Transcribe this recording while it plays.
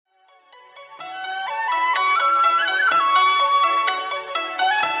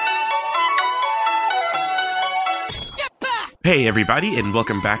Hey everybody, and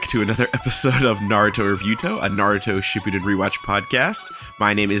welcome back to another episode of Naruto Reviewto, a Naruto Shippuden rewatch podcast.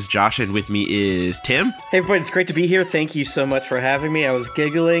 My name is Josh, and with me is Tim. Hey everybody, it's great to be here. Thank you so much for having me. I was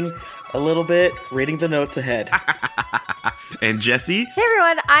giggling a little bit, reading the notes ahead. And Jesse. Hey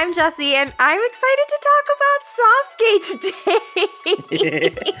everyone, I'm Jessie, and I'm excited to talk about Sasuke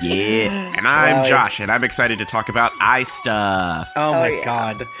today. Yeah, and I'm Josh, and I'm excited to talk about eye stuff. Oh my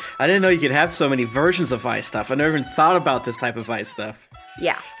god. I didn't know you could have so many versions of eye stuff. I never even thought about this type of eye stuff.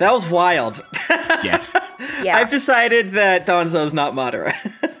 Yeah. That was wild. Yes. Yeah. I've decided that Danzo's not Madara.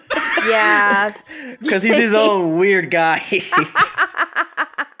 Yeah. Because he's his own weird guy.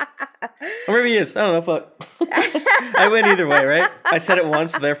 Or maybe he is. I don't know. Fuck. I win either way, right? I said it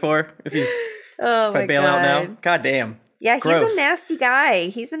once, therefore, if I bail out now, god damn. Yeah, Gross. he's a nasty guy.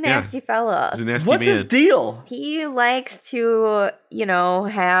 He's a nasty fella. He's a nasty What's man. his deal? He likes to,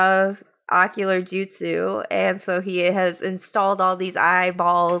 have ocular jutsu, and so he has installed all these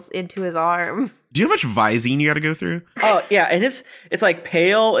eyeballs into his arm. Do you know how much Visine you gotta go through? Oh, yeah, and it's like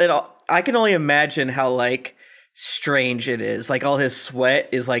pale, and I can only imagine how, like, strange it is. Like, all his sweat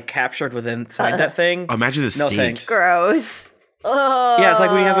is, like, captured within inside that thing. Oh, imagine the No stink. thanks. Gross. Oh, Yeah, it's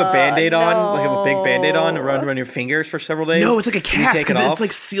like when you have a Band-Aid on, like a big Band-Aid on, and run your fingers for several days. No, it's like a cast, take it because off. it's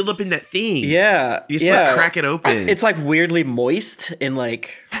like sealed up in that thing. Yeah. You just like crack it open. It's like weirdly moist and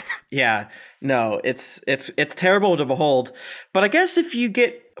like, yeah, no, it's terrible to behold. But I guess if you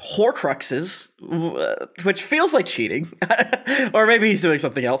get Horcruxes, which feels like cheating, or maybe he's doing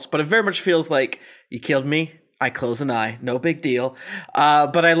something else, but it very much feels like you killed me. I close an eye. No big deal.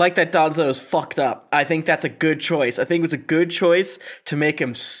 But I like that Danzo is fucked up. I think that's a good choice. I think it was a good choice to make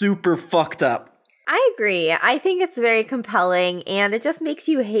him super fucked up. I agree. I think it's very compelling, and it just makes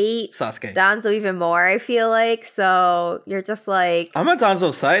you hate Sasuke. Danzo even more, I feel like. So you're just like, I'm on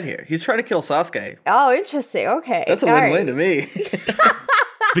Danzo's side here. He's trying to kill Sasuke. oh, interesting. Okay. That's a All win-win right. to me.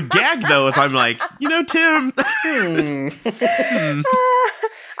 The gag, though, is I'm like, Tim.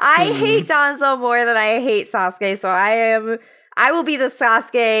 I hate Danzo more than I hate Sasuke, so I will be the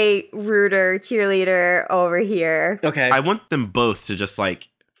Sasuke rooter, cheerleader over here. Okay. I want them both to just like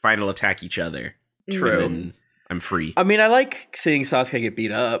final attack each other. True. And then I'm free. I mean, I like seeing Sasuke get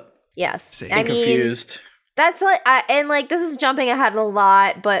beat up Yes. Same. and confused. That's like, and like, this is jumping ahead a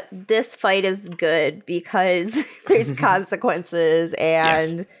lot, but this fight is good because there's consequences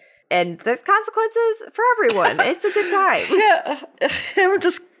and there's consequences for everyone. It's a good time. Yeah, we're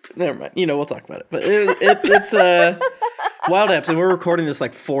just never mind. We'll talk about it. But it's wild apps, and we're recording this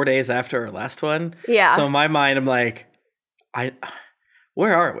like 4 days after our last one. Yeah. So in my mind, I'm like,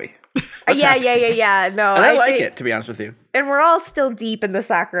 where are we? Yeah. No, And I like think, it, to be honest with you. and we're all still deep in the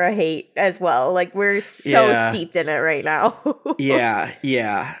Sakura hate as well. Like, we're so steeped in it right now. Yeah.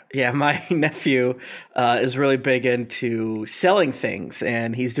 My nephew is really big into selling things,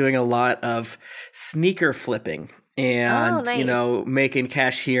 and he's doing a lot of sneaker flipping and, nice. making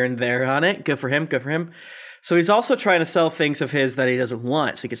cash here and there on it. Good for him. So he's also trying to sell things of his that he doesn't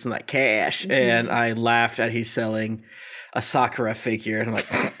want, so he gets some of that cash. Mm-hmm. And I laughed at he's selling a Sakura figure, and I'm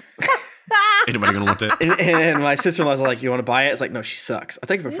like... Anybody gonna want that? And my sister-in-law's like, you want to buy it? It's like, no, she sucks. I'll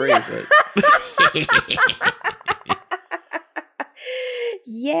take it for free.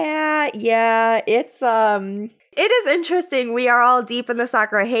 Yeah. It is interesting. We are all deep in the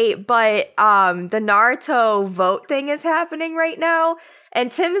Sakura hate, but the Naruto vote thing is happening right now.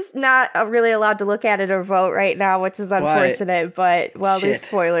 And Tim's not really allowed to look at it or vote right now, which is unfortunate. But, there's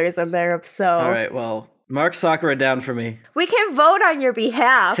spoilers in there. So, all right, well, mark Sakura down for me. we can vote on your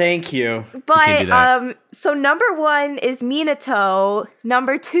behalf. Thank you. But, so number 1 is Minato,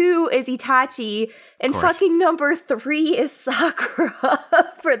 number 2 is Itachi, and fucking number 3 is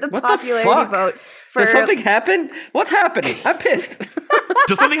Sakura for the What popularity the fuck? vote. Does something happen? What's happening? I'm pissed.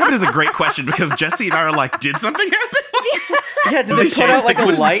 Does something happen is a great question because Jesse and I are like, did something happen? Yeah, did they put out like a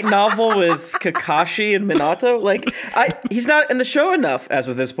light novel with Kakashi and Minato? Like, he's not in the show enough as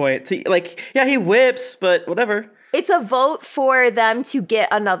of this point. He whips, but whatever. It's a vote for them to get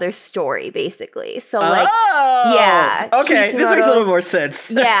another story, basically. So, like, okay, this makes a little more sense.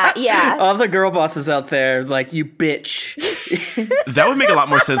 Yeah. All the girl bosses out there, like, you bitch. That would make a lot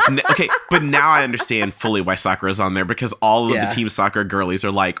more sense. Okay, but now I understand fully why Sakura's on there because all of the Team Sakura girlies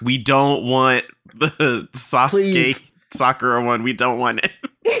are like, we don't want the Sasuke Please. Sakura one. We don't want it.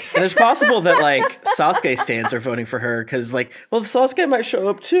 And it's possible that, like, Sasuke stans are voting for her because, like, well, Sasuke might show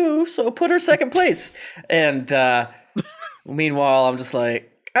up too, so put her second place. And meanwhile, I'm just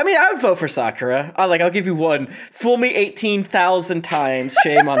like, I mean, I would vote for Sakura. I'll give you one. Fool me 18,000 times.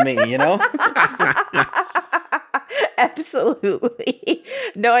 Shame on me, you know? Absolutely.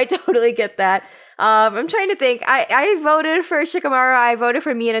 No, I totally get that. I'm trying to think. I voted for Shikamaru. I voted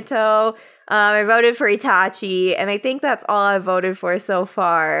for Minato. I voted for Itachi, and I think that's all I've voted for so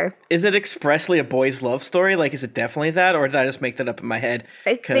far. Is it expressly a boys' love story? Like, is it definitely that, or did I just make that up in my head?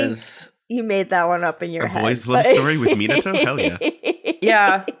 I think you made that one up in your head. A boys' love story with Minato? Hell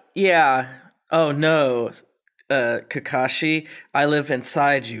yeah. Yeah. Oh no, Kakashi, I live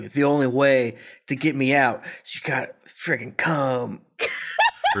inside you. The only way to get me out is you gotta friggin' come.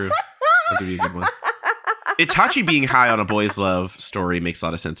 True. I'll give you a good one. Itachi being high on a boys' love story makes a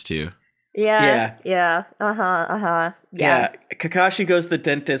lot of sense too. Yeah. Yeah. Kakashi goes to the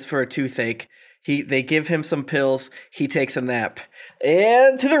dentist for a toothache. They give him some pills. He takes a nap.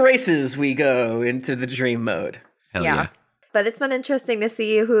 And to the races we go into the dream mode. Hell yeah. But it's been interesting to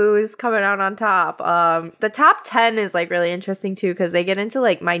see who's coming out on top. The top 10 is like really interesting too, because they get into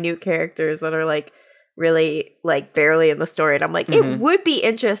like minute characters that are like really like barely in the story. And I'm like, it would be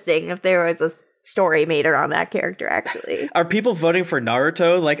interesting if there was a story made around that character, actually. Are people voting for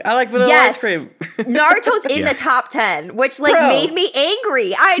Naruto? Like, I like vanilla ice cream. Naruto's in the top 10. Which like made me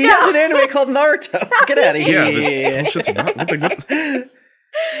angry. I know. He has an anime called Naruto. Get out of here. Yeah, this shit's about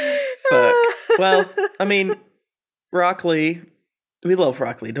Fuck. Well, I mean, Rock Lee. We love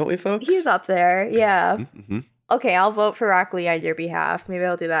Rock Lee, don't we, folks? He's up there, yeah. Mm-hmm. Okay, I'll vote for Rock Lee on your behalf. Maybe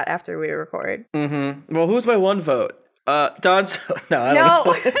I'll do that after we record. Mm-hmm. Well, who's my one vote? Don's. No, I don't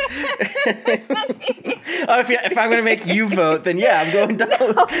know. If I'm gonna make you vote, then yeah, I'm going Don.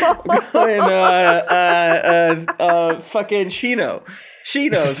 I'm going fucking Shino.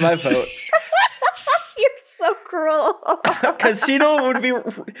 Shino's my vote. You're so cruel. Because Shino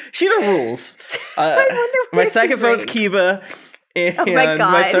rules. My second vote's Kiba, and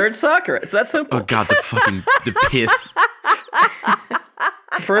my third Sakura. So that's simple. Oh god, the piss.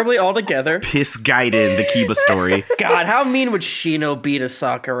 Preferably all together. Piss Gaiden, the Kiba story. God, how mean would Shino be to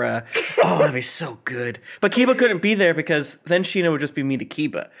Sakura? Oh, that'd be so good. But Kiba couldn't be there because then Shino would just be mean to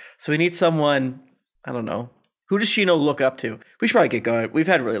Kiba. So we need someone, I don't know. Who does Shino look up to? We should probably get going. We've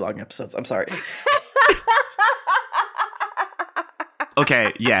had really long episodes. I'm sorry.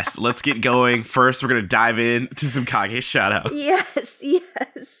 Okay, yes, let's get going. First, we're going to dive into some Kage shoutouts. Yes.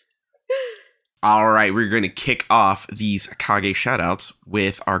 All right, we're going to kick off these Kage shoutouts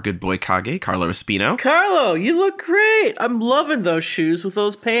with our good boy Kage, Carlo Espino. Carlo, you look great. I'm loving those shoes with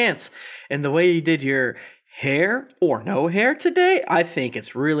those pants. And the way you did your hair or no hair today, I think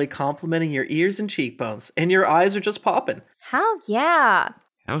it's really complimenting your ears and cheekbones. And your eyes are just popping. Hell yeah.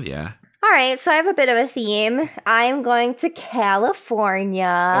 Hell yeah. All right, so I have a bit of a theme. I'm going to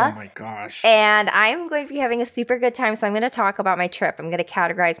California. Oh my gosh. And I'm going to be having a super good time, so I'm going to talk about my trip. I'm going to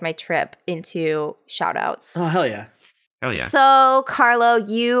categorize my trip into shout-outs. Oh, hell yeah. Hell yeah. So, Carlo,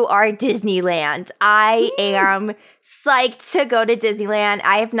 you are Disneyland. I am psyched to go to Disneyland.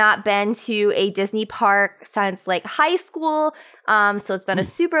 I have not been to a Disney park since like high school. So it's been a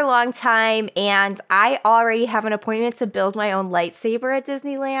super long time, and I already have an appointment to build my own lightsaber at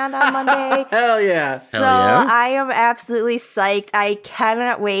Disneyland on Monday. Hell yeah. So I am absolutely psyched. I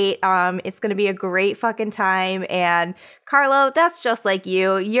cannot wait. It's going to be a great fucking time. And Carlo, that's just like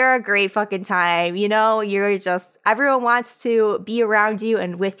you. You're a great fucking time. You know, you're just, everyone wants to be around you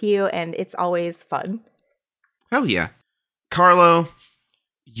and with you, and it's always fun. Hell yeah. Carlo,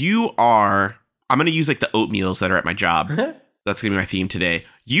 you are, I'm going to use like the oatmeals that are at my job. That's going to be my theme today.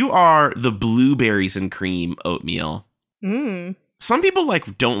 You are the blueberries and cream oatmeal. Some people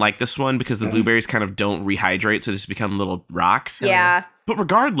like don't like this one because the blueberries kind of don't rehydrate, so they just become little rocks. Yeah. But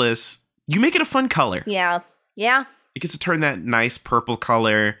regardless, you make it a fun color. Yeah. Yeah. It gets to turn that nice purple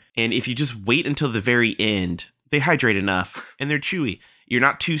color, and if you just wait until the very end, they hydrate enough, and they're chewy. You're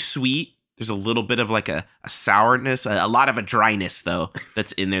not too sweet. There's a little bit of like a sourness, a lot of a dryness, though,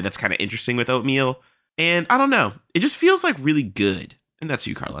 that's in there that's kind of interesting with oatmeal. And I don't know. It just feels like really good. And that's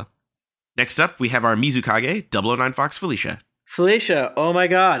you, Carla. Next up, we have our Mizukage, 009 Fox Felicia. Felicia, oh my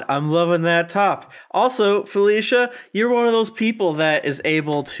god, I'm loving that top. Also, Felicia, you're one of those people that is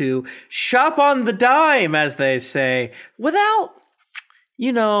able to shop on the dime, as they say, without,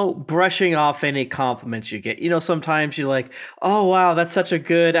 brushing off any compliments you get. Sometimes you're like, oh wow, that's such a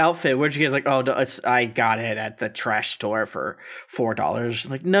good outfit. Where'd you get it? It's like, oh, no, I got it at the trash store for $4.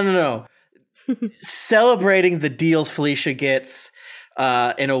 Like, no. Celebrating the deals Felicia gets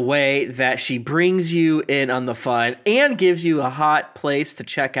in a way that she brings you in on the fun and gives you a hot place to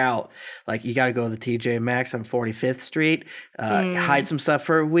check out. Like, you got to go to the TJ Maxx on 45th Street, hide some stuff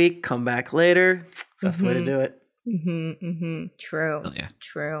for a week, come back later. That's the way to do it. True. Oh, yeah.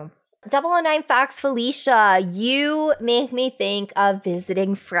 True. 009 Fox Felicia, you make me think of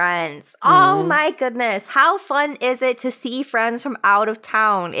visiting friends. Oh my goodness. How fun is it to see friends from out of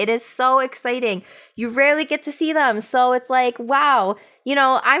town? It is so exciting. You rarely get to see them. So it's like, wow, you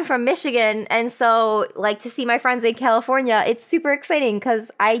know, I'm from Michigan. And so like to see my friends in California, it's super exciting because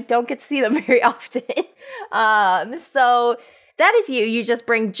I don't get to see them very often. So that is you. You just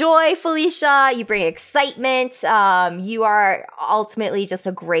bring joy, Felicia. You bring excitement. You are ultimately just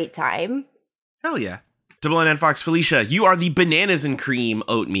a great time. Hell yeah. 009 Fox Felicia, you are the bananas and cream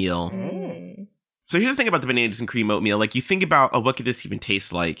oatmeal. So here's the thing about the bananas and cream oatmeal. Like, you think about, what could this even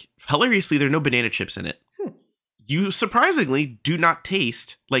taste like? Hilariously, there are no banana chips in it. You surprisingly do not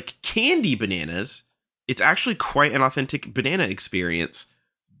taste like candy bananas. It's actually quite an authentic banana experience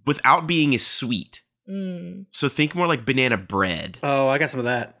without being as sweet. So think more like banana bread. Oh, I got some of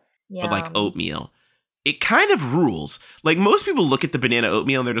that. Yeah. But like oatmeal. It kind of rules. Like, most people look at the banana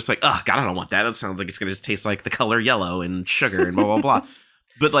oatmeal and they're just like, oh, God, I don't want that. That sounds like it's going to just taste like the color yellow and sugar and blah, blah, blah.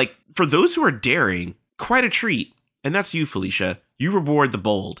 But like, for those who are daring, quite a treat. And that's you, Felicia. You reward the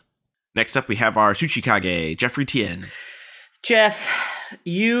bold. Next up, we have our Tsuchikage, Jeffrey Tien. Jeff,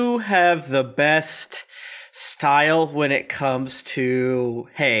 you have the best style when it comes to,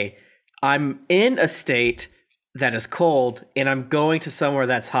 hey, I'm in a state that is cold and I'm going to somewhere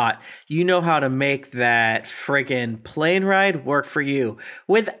that's hot. You know how to make that friggin' plane ride work for you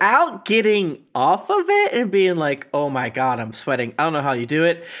without getting off of it and being like, oh my God, I'm sweating. I don't know how you do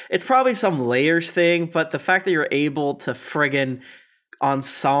it. It's probably some layers thing, but the fact that you're able to friggin'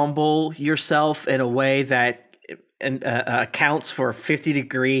 ensemble yourself in a way that accounts for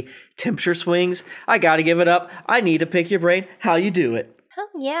 50-degree temperature swings, I gotta give it up. I need to pick your brain how you do it. Oh,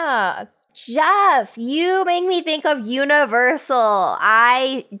 yeah. Jeff, you make me think of Universal.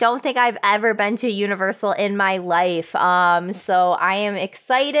 I don't think I've ever been to Universal in my life. So I am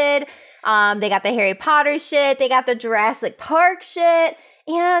excited. They got the Harry Potter shit. They got the Jurassic Park shit.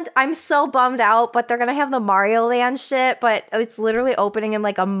 And I'm so bummed out, but they're going to have the Mario Land shit, but it's literally opening in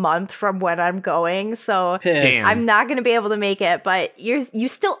like a month from when I'm going. So Damn. I'm not going to be able to make it, but you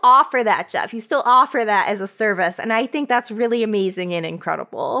still offer that, Jeff. You still offer that as a service. And I think that's really amazing and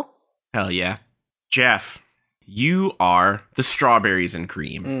incredible. Hell yeah. Jeff, you are the strawberries and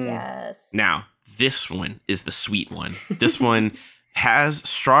cream. Yes. Now, this one is the sweet one. This one has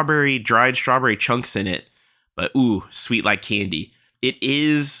dried strawberry chunks in it, but ooh, sweet like candy. It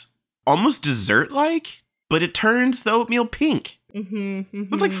is almost dessert-like, but it turns the oatmeal pink.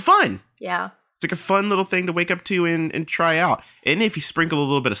 It's like fun. Yeah. It's like a fun little thing to wake up to and try out. And if you sprinkle a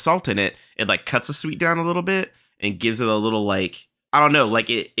little bit of salt in it, it like cuts the sweet down a little bit and gives it a little like, I don't know,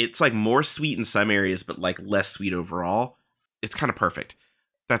 like it's like more sweet in some areas, but like less sweet overall. It's kind of perfect.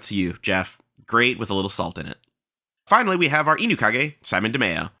 That's you, Jeff. Great with a little salt in it. Finally, we have our Inukage, Simon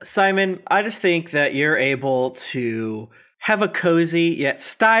DeMeo. Simon, I just think that you're able to have a cozy yet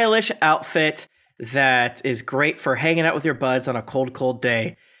stylish outfit that is great for hanging out with your buds on a cold, cold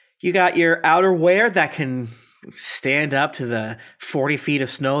day. You got your outerwear that can stand up to the 40 feet of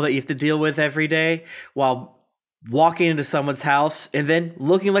snow that you have to deal with every day while walking into someone's house and then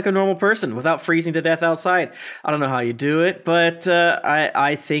looking like a normal person without freezing to death outside. I don't know how you do it, but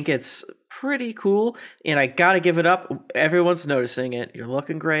I think it's pretty cool, and I gotta give it up. Everyone's noticing it. You're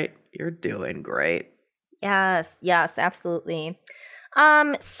looking great. You're doing great. Yes, absolutely.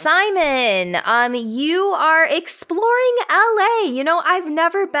 Simon, you are exploring LA. You know, I've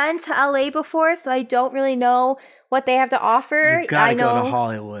never been to LA before, so I don't really know what they have to offer. You gotta go to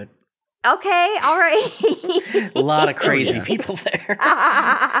Hollywood. Okay, all right. A lot of crazy people there.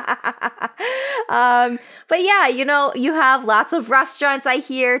 But yeah, you know, you have lots of restaurants I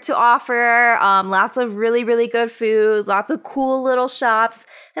hear to offer, lots of really, really good food, lots of cool little shops,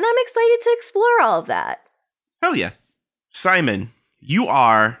 and I'm excited to explore all of that. Hell yeah. Simon, you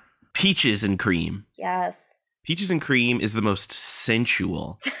are peaches and cream. Yes. Peaches and cream is the most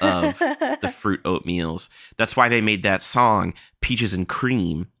sensual of the fruit oatmeals. That's why they made that song, Peaches and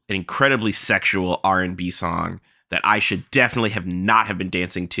Cream, an incredibly sexual R&B song that I should definitely not have been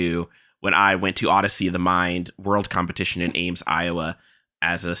dancing to when I went to Odyssey of the Mind World Competition in Ames, Iowa,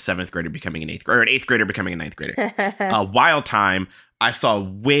 as a 7th grader becoming an 8th grader, or an 8th grader becoming a 9th grader. Wild time. I saw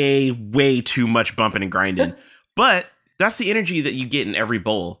way, way too much bumping and grinding. But that's the energy that you get in every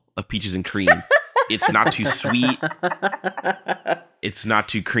bowl of peaches and cream. It's not too sweet. It's not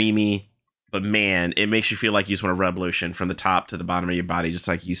too creamy. But man, it makes you feel like you just want to rub lotion from the top to the bottom of your body, just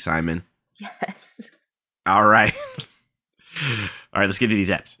like you, Simon. Yes. All right. All right, let's get to these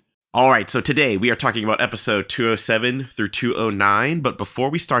apps. All right, so today we are talking about episode 207 through 209. But before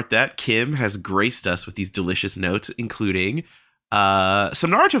we start that, Kim has graced us with these delicious notes, including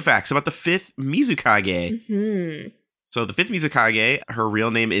Some Naruto facts about the 5th Mizukage. Mm-hmm. So the 5th Mizukage, her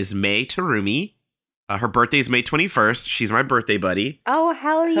real name is Mei Terumi. Her birthday is May 21st. She's my birthday buddy. Oh,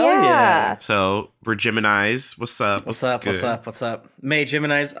 hell yeah. Hell yeah. So we're Geminis. What's up? What's up? May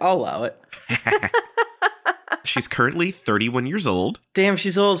Geminis, I'll allow it. She's currently 31 years old. Damn,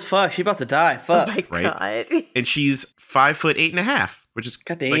 she's old as fuck. She about to die. Fuck. Oh my Right? God. And she's 5'8.5", which is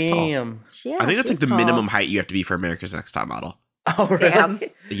God like, tall. damn. Yeah, I think that's like the she's tall. minimum height you have to be for America's Next Top Model. Oh, really? Damn.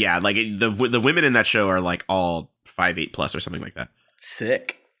 Yeah, like the women in that show are like all 5'8" plus or something like that.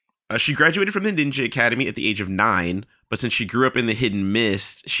 Sick. She graduated from the Ninja Academy at the age of 9, but since she grew up in the Hidden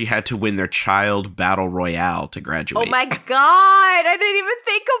Mist, she had to win their child battle royale to graduate. Oh my God. I didn't even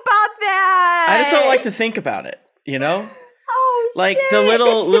think about that. I just don't like to think about it, you know? Oh, Like shit. the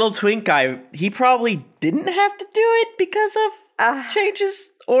little twink guy, he probably didn't have to do it because of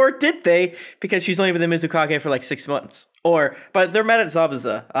changes. Or did they? Because she's only been the Mizukage for like 6 months. But they're mad at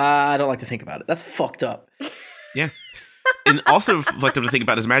Zabuza. I don't like to think about it. That's fucked up. Yeah. And also fucked up to think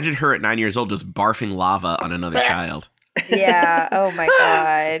about is imagine her at 9 years old just barfing lava on another child. Yeah. Oh my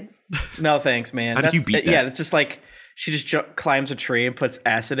God. No thanks, man. How do you beat that? Yeah, it's just like she just climbs a tree and puts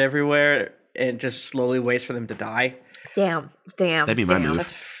acid everywhere and just slowly waits for them to die. Damn. That'd be my move.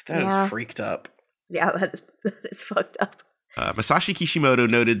 That Yeah. is freaked up. Yeah, that is fucked up. Masashi Kishimoto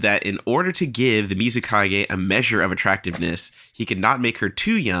noted that in order to give the Mizukage a measure of attractiveness, he could not make her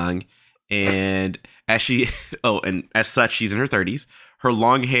too young. And as such, she's in her 30s. Her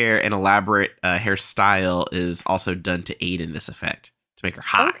long hair and elaborate hairstyle is also done to aid in this effect, to make her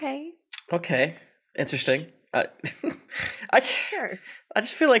hot. Okay. Interesting. Sure. I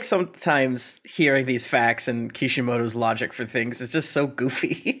just feel like sometimes hearing these facts and Kishimoto's logic for things is just so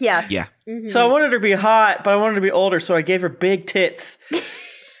goofy. Yes. Yeah. Mm-hmm. So I wanted her to be hot, but I wanted her to be older, so I gave her big tits.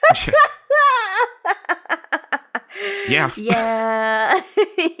 Yeah. Yeah.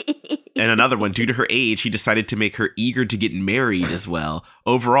 And another one, due to her age, he decided to make her eager to get married as well.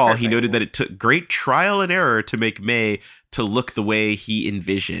 Overall, he noted that it took great trial and error to make May to look the way he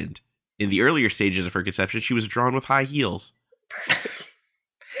envisioned. In the earlier stages of her conception, she was drawn with high heels. Perfect.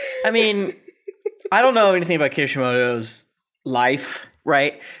 I mean, I don't know anything about Kishimoto's life,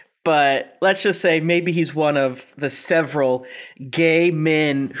 right? But let's just say maybe he's one of the several gay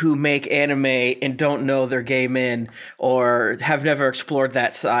men who make anime and don't know they're gay men or have never explored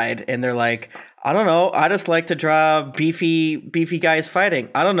that side. And they're like, I don't know. I just like to draw beefy guys fighting.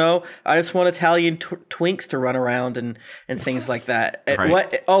 I don't know. I just want Italian twinks to run around and things like that. Right.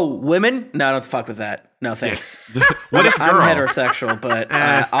 What? Oh, women? No, I don't fuck with that. No, thanks. What if girl? I'm heterosexual, but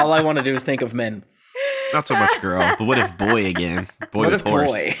all I want to do is think of men. Not so much girl, but what if boy again? Boy What with if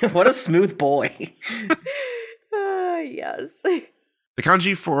horse. boy? What a smooth boy. Yes. The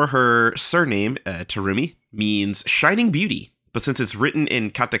kanji for her surname, Terumi, means shining beauty. But since it's written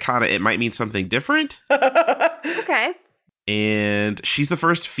in katakana, it might mean something different. Okay. And she's the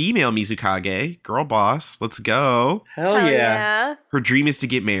first female Mizukage. Girl boss. Let's go. Hell yeah. Her dream is to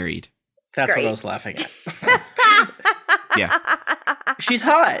get married. That's Great. what I was laughing at. Yeah, She's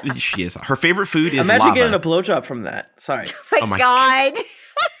hot. she is. Her favorite food is Imagine lava. getting a blowjob from that. Sorry. Oh my God.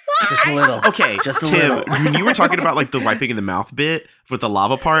 Just a little. Okay, Just a Tim, little. when you were talking about like the wiping in the mouth bit with the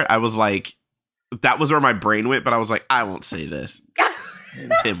lava part, I was like, that was where my brain went, but I was like, I won't say this.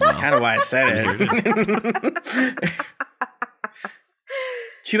 Tim will. Kind of why I said it.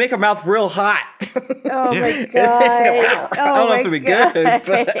 She make her mouth real hot. Oh my Yeah. God. I don't know if it'd be good,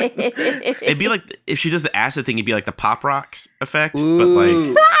 but It'd be like, if she does the acid thing, it'd be like the Pop Rocks effect, but Ooh. like,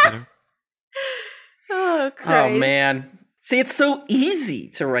 you know. Oh, Christ. Oh man. See, it's so easy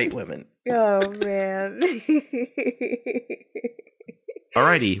to write women. Oh, man.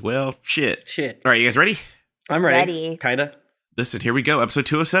 Alrighty, well, shit. Shit. All right, you guys ready? I'm ready. Ready. Kinda. Listen, here we go. Episode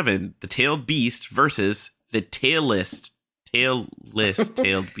 207, The Tailed Beast versus the Tailless Tailed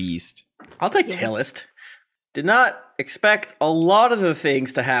Beast. I'll take Yeah. Tailist. Did not expect a lot of the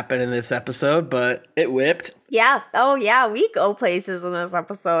things to happen in this episode, but it whipped. Yeah. Oh, yeah. We go places in this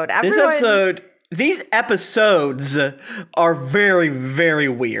episode. These episodes are very, very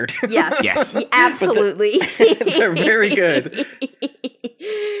weird. Yes. Yes. Absolutely. They're very good.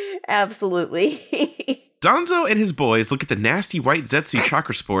 Absolutely. Donzo and his boys look at the nasty white Zetsu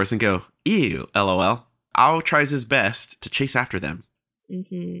chakra spores and go, ew, lol. Ao tries his best to chase after them.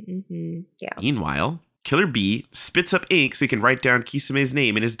 Yeah. Meanwhile, Killer B spits up ink so he can write down Kisame's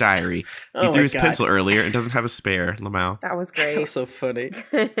name in his diary. Oh He my threw his God. pencil earlier and doesn't have a spare, Lamau. That was That was great. so funny.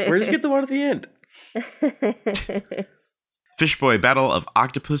 Where'd you get the one at the end? Fishboy battle of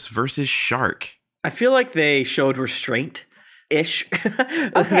octopus versus shark. I feel like they showed restraint ish.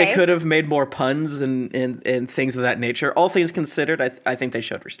 Okay. They could have made more puns and things of that nature. All things considered, I think they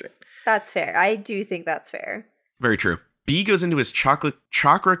showed restraint. That's fair. I do think that's fair. Very true. B goes into his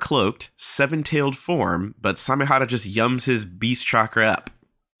chakra-cloaked, seven-tailed form, but Samehada just yums his beast chakra up.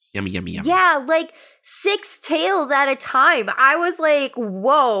 Yummy, yummy, yummy. Yeah, like 6 tails at a time. I was like,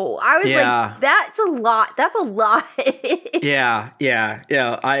 whoa. I was like, that's a lot. That's a lot. Yeah.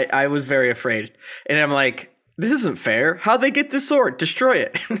 I was very afraid. And I'm like, this isn't fair. How'd they get this sword? Destroy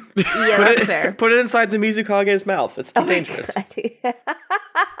it. Yeah, that's fair. Put it inside the Mizukage's mouth. It's too dangerous.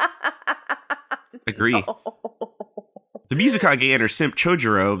 Agree. No. The Mizukage and her simp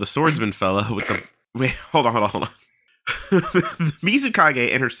Chojuro, the swordsman fellow with the... Wait, hold on. The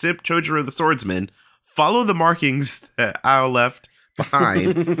Mizukage and her simp Chojuro, the swordsman, follow the markings that Ao left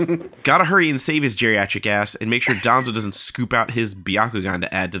behind. Gotta hurry and save his geriatric ass and make sure Danzo doesn't scoop out his Byakugan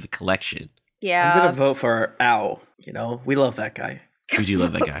to add to the collection. Yeah. I'm going to vote for Ao. You know, we love that guy. We do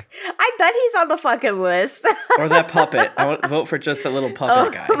love that guy. I bet he's on the fucking list. Or that puppet. I want to vote for just that little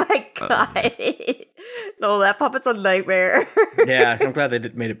puppet guy. Oh my god. No, that puppet's a nightmare. Yeah, I'm glad they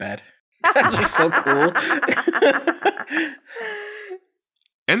made it bad. She's so cool.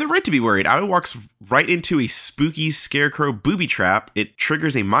 And they're right to be worried. Ao walks right into a spooky scarecrow booby trap. It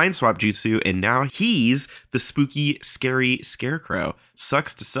triggers a mind swap jutsu, and now he's the spooky, scary scarecrow.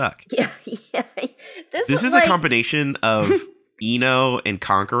 Sucks to suck. Yeah. This is like... a combination of Ino and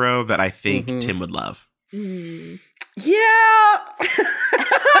Konkoro that I think Tim would love. Yeah.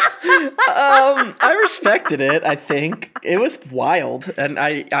 I respected it. I think it was wild, and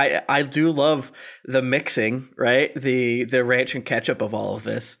I do love the mixing, right? The ranch and ketchup of all of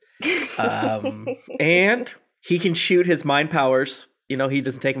this, and he can shoot his mind powers. You know, he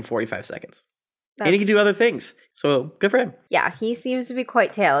doesn't take him 45 seconds, and he can do other things. So good for him. Yeah, he seems to be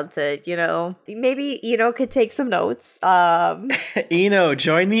quite talented. You know, maybe Ino could take some notes. Ino,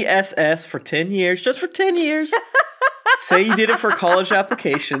 join the SS for 10 years, just for 10 years. Say you did it for college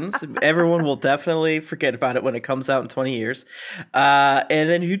applications. Everyone will definitely forget about it when it comes out in 20 years. And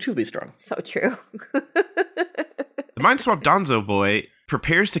then you too be strong. So true. The Mind Swap Danzo boy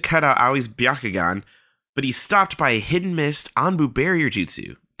prepares to cut out Aoi's Byakugan, but he's stopped by a hidden mist Anbu barrier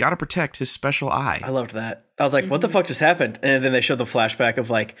jutsu. Gotta protect his special eye. I loved that. I was like, what the fuck just happened? And then they showed the flashback of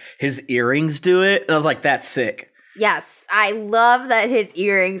like his earrings do it. And I was like, that's sick. Yes, I love that his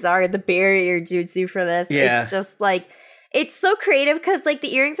earrings are the barrier jutsu for this. Yeah. It's just like, it's so creative because like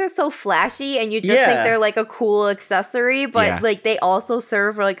the earrings are so flashy and you just think they're like a cool accessory, but like they also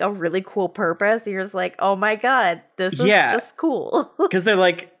serve like a really cool purpose. You're just like, oh my god, this is just cool. Because they're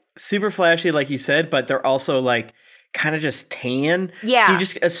like super flashy, like you said, but they're also like kind of just tan. Yeah. So you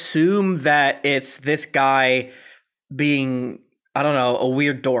just assume that it's this guy being, I don't know, a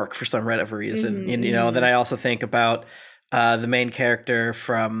weird dork for some whatever reason. And, you know, then I also think about the main character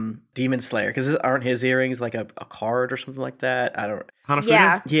from Demon Slayer, because aren't his earrings like a card or something like that? I don't know.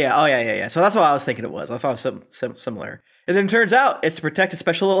 Yeah. Yeah. Oh, yeah. So that's what I was thinking it was. I thought it was similar. And then it turns out it's to protect a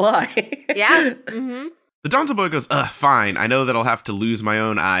special little eye. Yeah. The Danzo boy goes, fine. I know that I'll have to lose my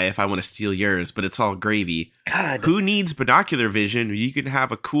own eye if I want to steal yours, but it's all gravy. God. Who needs binocular vision when you can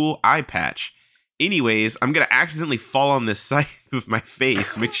have a cool eye patch? Anyways, I'm going to accidentally fall on this scythe with my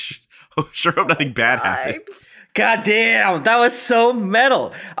face. Make sure hope nothing bad happens. God damn, that was so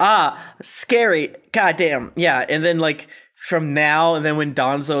metal. Scary. God damn. Yeah, and then like from now, and then when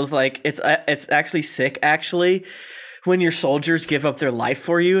Danzo's like, it's actually sick, actually, when your soldiers give up their life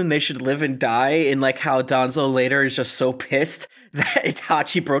for you and they should live and die, and like how Danzo later is just so pissed that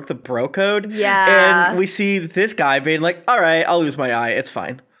Itachi broke the bro code. Yeah. And we see this guy being like, all right, I'll lose my eye. It's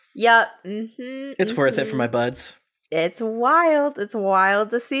fine. Yep. It's worth it for my buds. It's wild. It's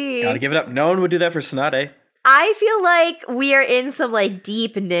wild to see. Gotta give it up. No one would do that for Tsunade. I feel like we are in some like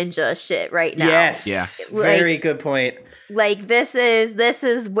deep ninja shit right now. Yes. Yeah. Very good point. Like this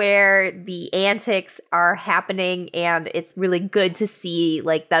is where the antics are happening, and it's really good to see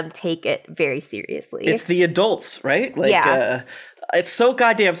like them take it very seriously. It's the adults, right? Like, it's so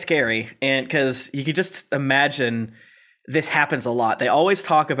goddamn scary, and because you can just imagine this happens a lot. They always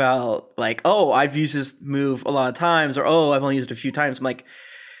talk about like, oh, I've used this move a lot of times, or oh, I've only used it a few times. I'm like,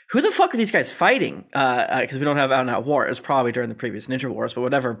 who the fuck are these guys fighting? Because we don't have out-and-out war. It was probably during the previous Ninja Wars, but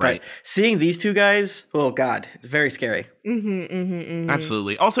whatever. Right. But seeing these two guys, oh god, very scary.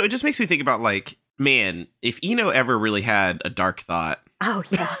 Absolutely. Also, it just makes me think about like, man, if Ino ever really had a dark thought, oh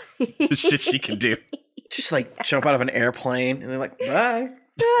yeah, the shit she could do. Just like jump out of an airplane and they're like, bye.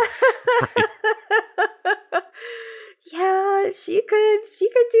 Yeah, she could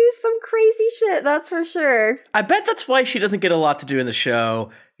do some crazy shit, that's for sure. I bet that's why she doesn't get a lot to do in the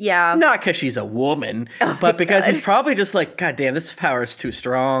show. Yeah. Not because she's a woman, but because he's probably just like, God damn, this power is too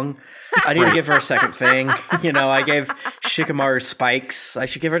strong. I need to give her a second thing. I gave Shikamaru spikes. I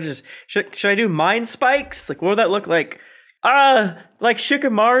should give her just... Should I do mind spikes? Like, what would that look like? Like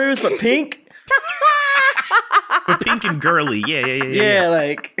Shikamaru's, but pink? But pink and girly. Yeah. Yeah,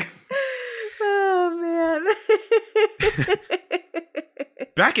 like... Oh, man.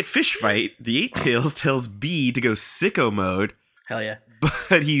 Back at Fish Fight, the Eight Tails tells B to go sicko mode. Hell yeah.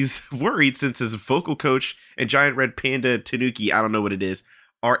 But he's worried since his vocal coach and giant red panda Tanuki, I don't know what it is,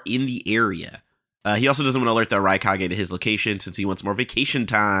 are in the area. He also doesn't want to alert the Raikage to his location since he wants more vacation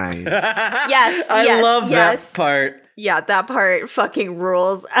time. Yes. I love that part. Yeah, that part fucking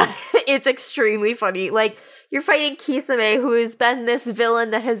rules. It's extremely funny. Like, you're fighting Kisame, who has been this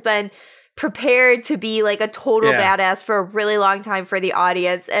villain that has been prepared to be like a total badass for a really long time for the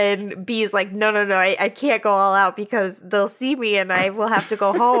audience, and B is like, no, I can't go all out because they'll see me and I will have to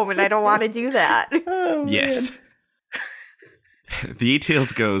go home, and I don't want to do that. Oh, yes. The Eight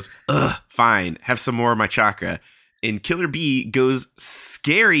Tails goes, ugh, fine, have some more of my chakra. And Killer B goes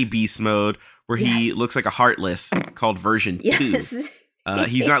scary beast mode, where he looks like a Heartless, called version 2.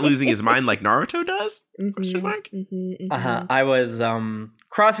 He's not losing his mind like Naruto does? Question mark? I was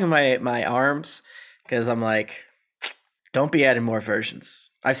crossing my arms because I'm like, don't be adding more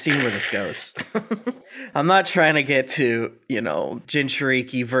versions. I've seen where this goes. I'm not trying to get to,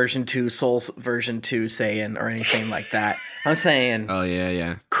 Jinchuriki version 2, Soul version 2 Saiyan or anything like that. I'm saying, oh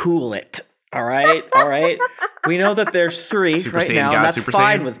yeah, cool it. All right. We know that there's 3 Super right Saiyan now, God, and that's Super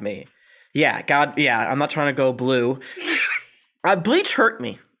fine Saiyan? with me. Yeah, God, yeah. I'm not trying to go blue. Bleach hurt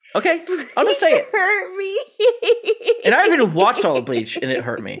me. Okay, I'll just say it. Hurt me. And I haven't even watched all of Bleach, and it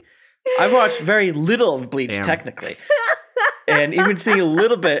hurt me. I've watched very little of Bleach, technically. And even seeing a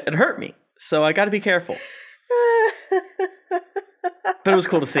little bit, it hurt me. So I got to be careful. But it was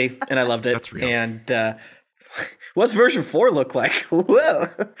cool to see, and I loved it. That's real. And what's version 4 look like? Whoa.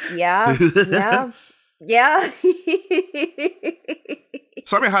 Yeah.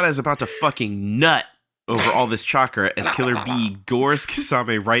 Samehada is about to fucking nut over all this chakra as Killer B gores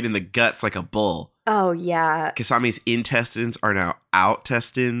Kasame right in the guts like a bull. Oh, yeah. Kasame's intestines are now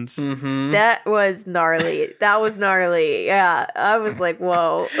out-testines. Mm-hmm. That was gnarly. Yeah. I was like,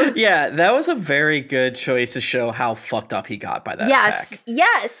 whoa. Yeah, that was a very good choice to show how fucked up he got by that attack.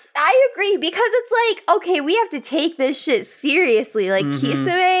 Yes, I agree. Because it's like, okay, we have to take this shit seriously. Like,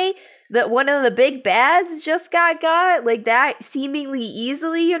 Kisame, that one of the big bads just got like that seemingly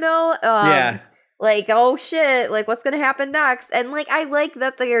easily, Yeah. Like, oh shit, like what's gonna happen next? And like, I like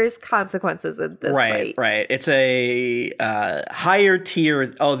that there's consequences in this fight. Right. It's a higher tier,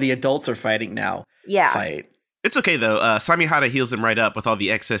 the adults are fighting now fight. It's okay, though. Samehada heals him right up with all the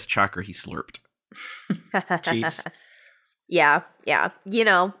excess chakra he slurped. Cheats. Yeah.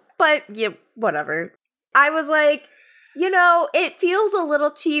 But whatever. I was like, it feels a little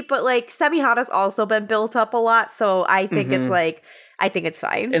cheap, but like Samehada's also been built up a lot, so I think it's like, I think it's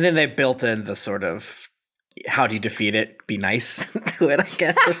fine. And then they built in the sort of, how do you defeat it? Be nice to it, I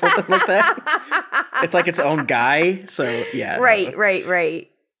guess, or something like that. It's like its own guy, so yeah. Right.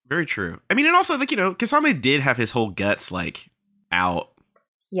 Very true. I mean, and also, like, Kasame did have his whole guts, like, out.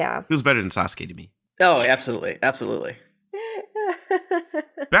 Yeah. It was better than Sasuke to me. Oh, absolutely.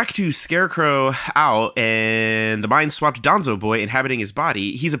 Back to Scarecrow out and the mind-swapped Donzo boy inhabiting his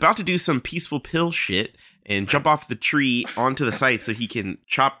body. He's about to do some peaceful pill shit and jump off the tree onto the site so he can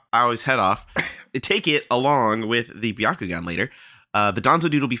chop Aoi's head off. Take it along with the Byakugan later. The Donzo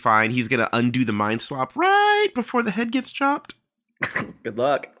dude will be fine. He's going to undo the mind swap right before the head gets chopped. Good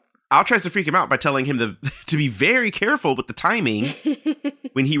luck. Ao tries to freak him out by telling him to be very careful with the timing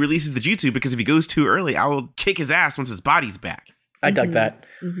when he releases the jutsu, because if he goes too early, Ao will kick his ass once his body's back. I dug that.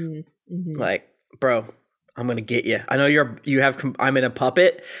 Like, bro, I'm going to get you. I know I'm in a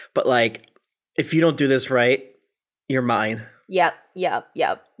puppet, but like, if you don't do this right, you're mine. Yep. Yeah,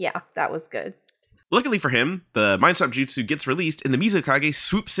 that was good. Luckily for him, the Mind Swap Jutsu gets released and the Mizukage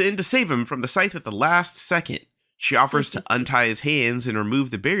swoops in to save him from the scythe at the last second. She offers to untie his hands and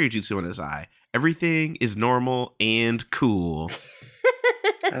remove the barrier jutsu on his eye. Everything is normal and cool.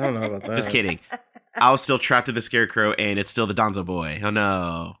 I don't know about that. Just kidding. I was still trapped in the Scarecrow and it's still the Donzo boy. Oh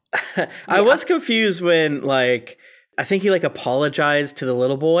no. I was confused when, like, I think he apologized to the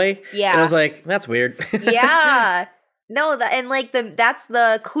little boy. Yeah. And I was like, that's weird. Yeah. No, that's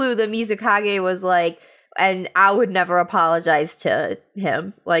the clue. The Mizukage was like, and I would never apologize to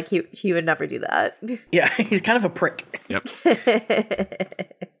him. Like, he would never do that. Yeah, he's kind of a prick. Yep.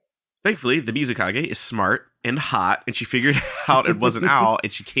 Thankfully, the Mizukage is smart and hot, and she figured out it was an owl,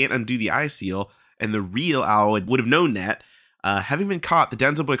 and she can't undo the eye seal, and the real owl would have known that. Having been caught, the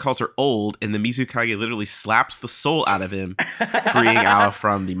Denzo boy calls her old, and the Mizukage literally slaps the soul out of him, freeing Ao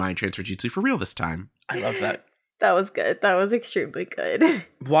from the mind transfer jutsu for real this time. I love that. That was good. That was extremely good.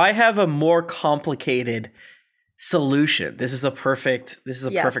 Why have a more complicated solution? This is a perfect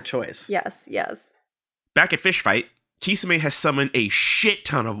choice. Yes, yes. Back at Fish Fight, Kisame has summoned a shit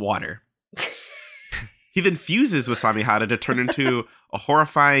ton of water. He then fuses with Samihara to turn into a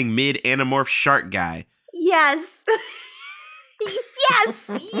horrifying mid-anamorph shark guy. Yes. yes.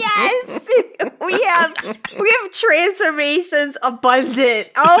 We have transformations abundant.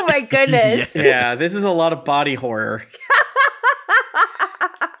 Oh my goodness. Yeah, this is a lot of body horror.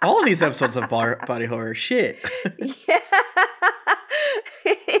 All of these episodes of body horror. Shit. Yeah.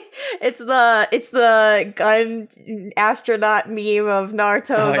 It's the gun astronaut meme of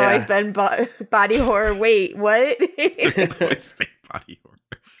Naruto's always been body horror. Wait, what? It's always been body horror.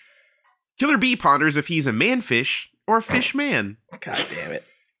 Killer Bee ponders if he's a manfish or a fish man. God damn it.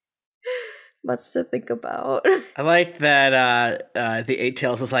 Much to think about. I like that the Eight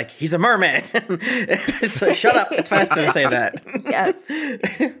Tails is like, he's a merman. Like, shut up. It's faster to say that. Yes.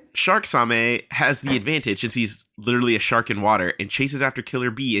 Shark Same has the advantage since he's literally a shark in water and chases after Killer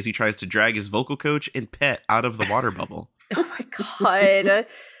Bee as he tries to drag his vocal coach and pet out of the water bubble. Oh my god.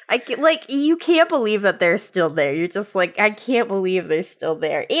 You can't believe that they're still there. You're just like, I can't believe they're still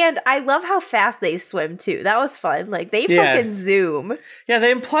there. And I love how fast they swim too. That was fun. Like, they fucking zoom. Yeah,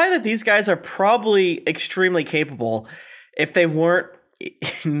 they imply that these guys are probably extremely capable if they weren't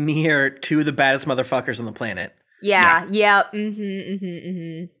near two of the baddest motherfuckers on the planet. Yeah.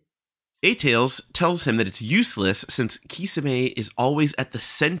 A-Tails tells him that it's useless since Kisame is always at the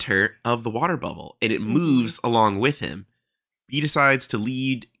center of the water bubble and it moves along with him. He decides to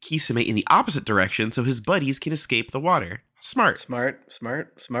lead Kisame in the opposite direction so his buddies can escape the water. Smart.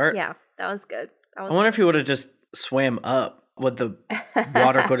 Yeah, that was good. I wonder if he would have just swam up. Would the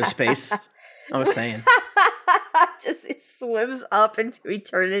water go to space? I was saying. Just it swims up into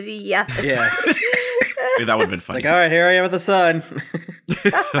eternity. Yeah. Yeah. That would have been funny. Like, all right, here I am with the sun.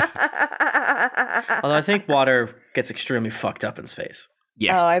 Although I think water gets extremely fucked up in space.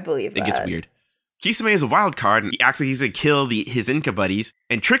 Yeah. Oh, I believe that. It gets weird. Kisame is a wild card, and he acts like he's going to kill his Inca buddies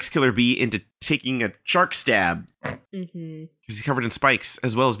and tricks Killer Bee into taking a shark stab. Because he's covered in spikes,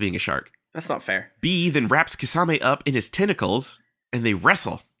 as well as being a shark. That's not fair. Bee then wraps Kisame up in his tentacles, and they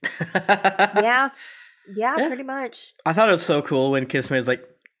wrestle. Yeah, pretty much. I thought it was so cool when Kisame was like,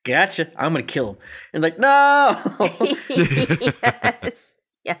 gotcha, I'm going to kill him. And like, no! Yes.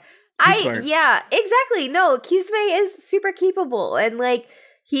 Yeah. Yeah, exactly. No, Kisame is super capable, and like,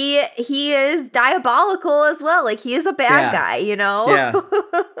 He is diabolical as well. Like, he is a bad guy, you know? Yeah.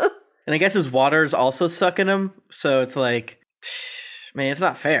 And I guess his water is also sucking him. So it's like, man, it's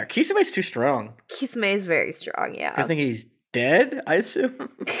not fair. Kisame's too strong. Kisame is very strong, yeah. I think he's dead, I assume.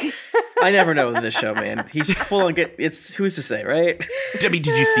 I never know with this show, man. He's full on it's who's to say, right? Debbie,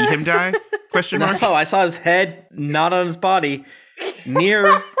 did you see him die? Question mark? No, I saw his head not on his body. Near.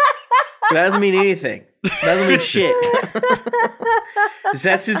 That doesn't mean anything. Doesn't mean shit.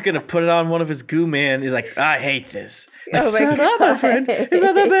 Zetsu's gonna put it on one of his goo man. He's like, I hate this. Oh Shut up, my friend. It's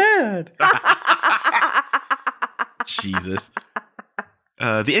not that bad. Jesus.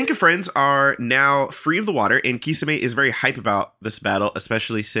 The Inca friends are now free of the water, and Kisame is very hype about this battle,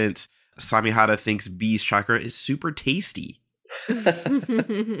 especially since Samihara thinks Bee's chakra is super tasty.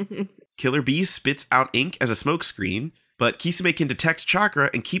 Killer Bee spits out ink as a smokescreen, but Kisame can detect chakra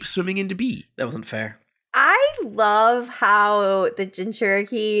and keep swimming into Bee. That wasn't fair. I love how the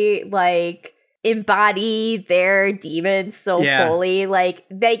Jinchuriki, like, embody their demons so fully. Like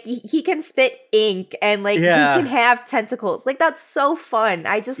he can spit ink and, like, he can have tentacles. Like, that's so fun.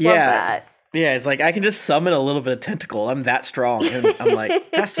 I just love that. Yeah, it's like, I can just summon a little bit of tentacle. I'm that strong. And I'm like,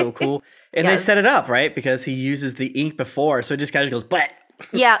 that's so cool. And they set it up, right? Because he uses the ink before, so it just kind of goes, blat.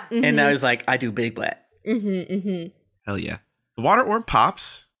 Yeah. And now he's like, I do big blat. Hell yeah. The water orb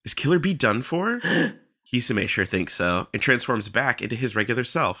pops. Is Killer Bee done for? Kisame sure thinks so, and transforms back into his regular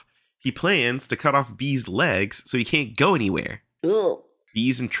self. He plans to cut off Bee's legs so he can't go anywhere. Ugh.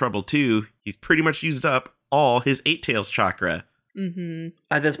 Bee's in trouble too. He's pretty much used up all his Eight Tails chakra.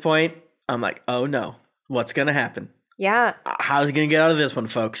 At this point, I'm like, oh no, what's gonna happen? Yeah. How's he gonna get out of this one,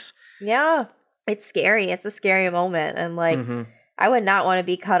 folks? Yeah. It's scary. It's a scary moment. And, like, I would not want to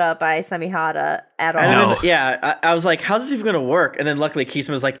be cut up by Samihara at all. No. I was like, how's this even gonna work? And then luckily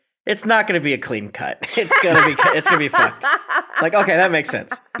Kisame was like, it's not going to be a clean cut. It's going to be fucked. Like, okay, that makes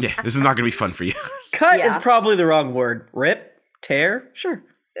sense. Yeah, this is not going to be fun for you. Cut is probably the wrong word. Rip, tear, sure.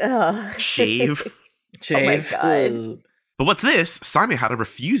 Shave. Shave. God. But what's this? Samehada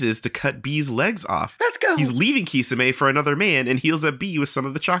refuses to cut B's legs off. Let's go. He's leaving Kisame for another man and heals up B with some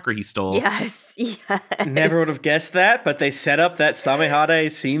of the chakra he stole. Yes. Never would have guessed that, but they set up that Samehada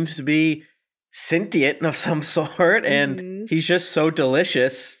seems to be sentient of some sort, and he's just so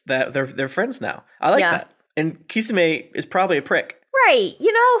delicious that they're friends now. I like that. And Kisame is probably a prick. Right.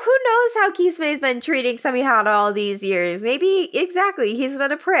 You know, who knows how Kisame's been treating Samehada all these years? Maybe, exactly, he's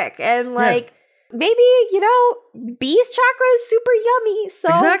been a prick. And, like, maybe, you know, B's chakra is super yummy, so...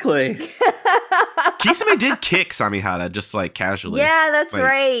 Exactly. Kisame did kick Samehada just, like, casually. Yeah, that's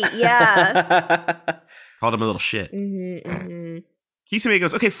right. Yeah. Called him a little shit. Kisame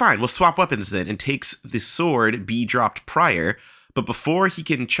goes, okay, fine, we'll swap weapons then, and takes the sword B dropped prior. But before he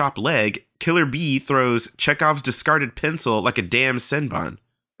can chop leg, Killer B throws Chekhov's discarded pencil like a damn Senbon.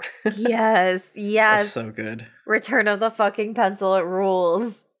 Yes. That's so good. Return of the fucking pencil, it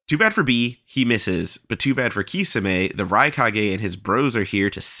rules. Too bad for B, he misses. But too bad for Kisame, the Raikage and his bros are here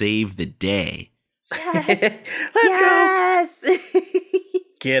to save the day. Yes. Let's go.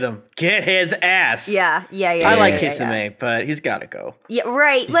 Get him. Get his ass. Yeah. I like Kisame, but he's got to go. Yeah,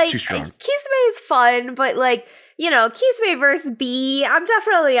 right. He's like, too strong. Kisame is fun, but, like, you know, Kisame versus B, I'm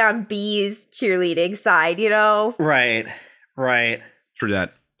definitely on B's cheerleading side, you know? Right. True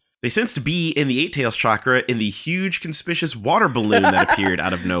that. They sensed B in the Eight Tails chakra in the huge conspicuous water balloon that appeared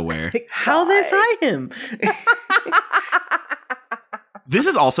out of nowhere. How'd they find him? This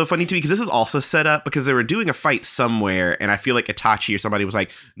is also funny to me because this is also set up because they were doing a fight somewhere, and I feel like Itachi or somebody was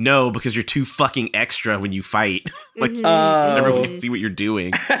like, no, because you're too fucking extra when you fight. Like, everyone can see what you're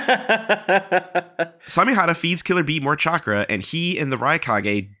doing. Samehada feeds Killer B more chakra, and he and the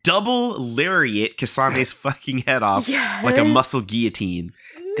Raikage double lariat Kisame's fucking head off like a muscle guillotine.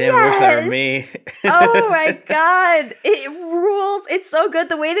 Damn, I wish that were me. Oh my god. It rules. It's so good.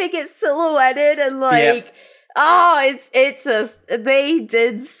 The way they get silhouetted and like... Oh, it's just, they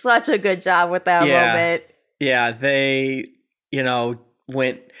did such a good job with that moment. Yeah, they, you know,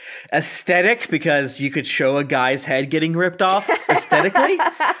 went aesthetic because you could show a guy's head getting ripped off aesthetically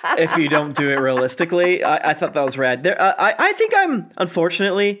if you don't do it realistically. I thought that was rad. I think I'm,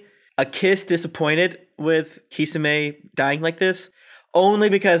 unfortunately, a kiss disappointed with Kisame dying like this, only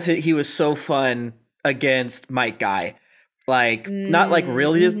because he was so fun against Might Guy. Like, not like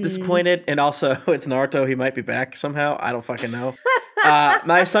really disappointed. And also, it's Naruto. He might be back somehow. I don't fucking know.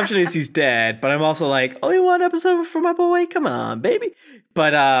 My assumption is he's dead. But I'm also like, only one episode for my boy. Come on, baby.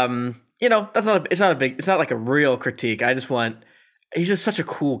 But, you know, it's not like a real critique. I just want, he's just such a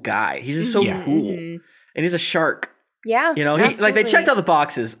cool guy. He's just so cool. And he's a shark. Yeah. You know, like they checked all the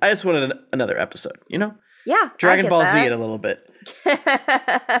boxes. I just wanted another episode, you know? Yeah. Dragon Ball Z it a little bit.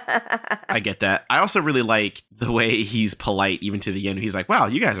 I get that. I also really like the way he's polite even to the end. He's like, wow,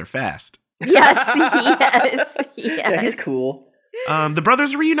 you guys are fast. Yes. Yeah, he's cool. The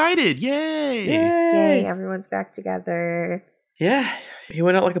brothers are reunited. Yay. Everyone's back together. Yeah. He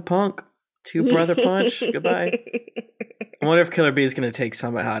went out like a punk. Two brother punch. Goodbye. I wonder if Killer B is going to take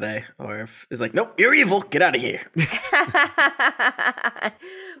Samehada, or if it's like, nope, you're evil. Get out of here.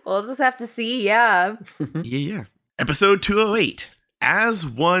 We'll just have to see, yeah. Yeah. Episode 208, As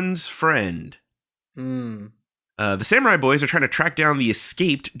One's Friend. The samurai boys are trying to track down the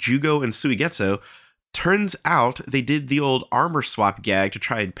escaped Jugo and Suigetsu. Turns out they did the old armor swap gag to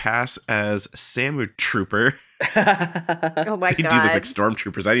try and pass as Samu Trooper. Oh my They god. do look like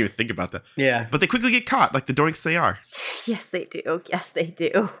stormtroopers. I didn't even think about that. Yeah. But they quickly get caught like the doinks they are. Yes, they do. Yes, they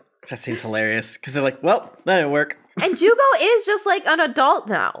do. That seems hilarious because they're like, well, that didn't work. And Jugo is just like an adult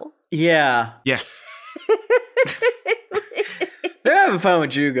now. Yeah. Yeah. They're having fun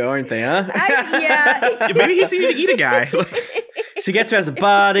with Jugo, aren't they, huh? Yeah. Maybe he's needing to eat a guy. Suigetsu has a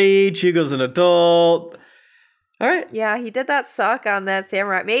body. Jugo's an adult. All right. Yeah, he did that suck on that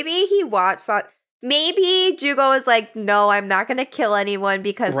samurai. Maybe he watched that. Maybe Jugo is like, no, I'm not going to kill anyone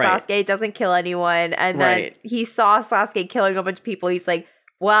because Sasuke doesn't kill anyone. And then he saw Sasuke killing a bunch of people. He's like,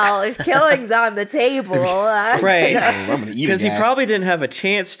 well, if killing's on the table. Right. Because he probably didn't have a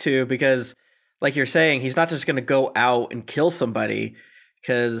chance to because, like you're saying, he's not just going to go out and kill somebody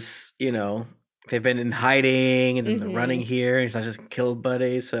because, you know, they've been in hiding and then they're running here. And he's not just going to kill a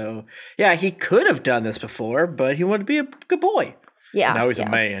buddy. So, yeah, he could have done this before, but he wanted to be a good boy. Yeah. Now he's a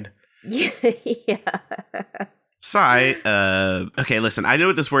man. Yeah. Sai, okay, listen, I know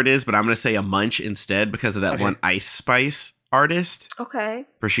what this word is, but I'm going to say a munch instead because of that one Ice Spice artist. Okay.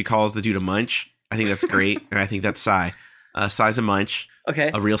 Where she calls the dude a munch. I think that's great. And I think that's Sai. Sai's a munch.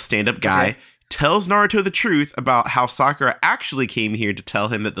 Okay. A real stand-up guy. Okay. Tells Naruto the truth about how Sakura actually came here to tell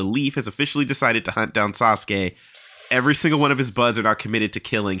him that the Leaf has officially decided to hunt down Sasuke. every single one of his buds are now committed to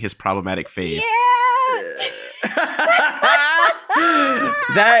killing his problematic fave.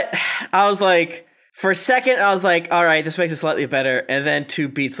 That, I was like, for a second, I was like, all right, this makes it slightly better. And then 2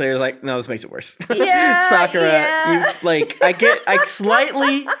 beats later, I was like, no, this makes it worse. Yeah, Sakura, you like, I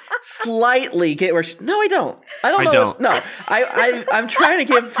slightly get where she, no, I don't. I don't. No, I'm trying to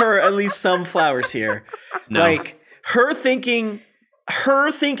give her at least some flowers here. No. Like, her thinking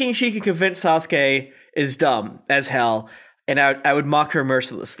she can convince Sasuke is dumb as hell. And I would mock her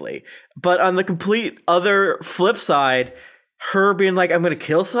mercilessly. But on the complete other flip side, her being like, I'm going to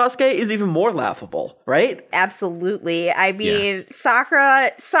kill Sasuke is even more laughable, right? Absolutely. I mean, Sakura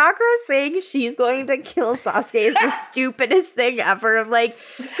saying she's going to kill Sasuke is the stupidest thing ever. Like,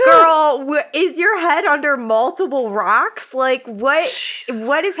 girl, is your head under multiple rocks? Like, what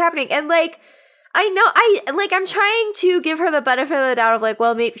is happening? And like, I know, I'm trying to give her the benefit of the doubt of like,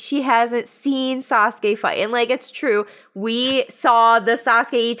 well, maybe she hasn't seen Sasuke fight. And like, it's true. We saw the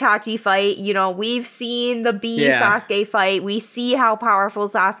Sasuke Itachi fight. You know, we've seen the Sasuke fight. We see how powerful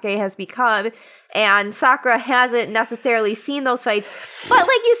Sasuke has become. And Sakura hasn't necessarily seen those fights. But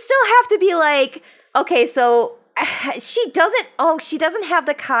like, you still have to be like, okay, so she doesn't have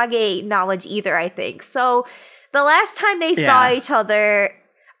the Kage knowledge either, I think. So the last time they saw each other,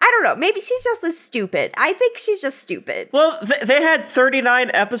 I don't know. Maybe she's just as stupid. I think she's just stupid. Well, they had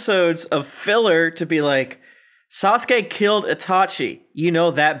 39 episodes of filler to be like, Sasuke killed Itachi. You know,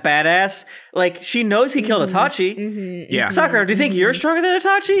 that badass. Like, she knows he killed Itachi. Mm-hmm, yeah. Sakura, do you think you're stronger than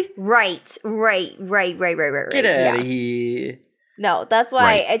Itachi? Right. Get out of here. No, that's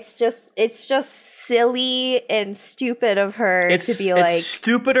why it's just silly and stupid of her to be like. It's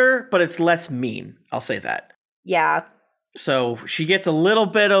stupider, but it's less mean. I'll say that. Yeah. So she gets a little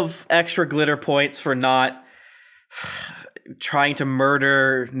bit of extra glitter points for not trying to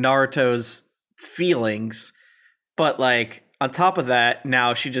murder Naruto's feelings. But like, on top of that,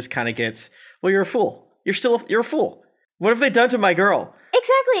 now she just kind of gets, well, you're a fool. You're a fool. What have they done to my girl?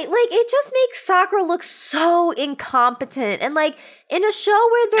 Exactly. Like, it just makes Sakura look so incompetent. And like, in a show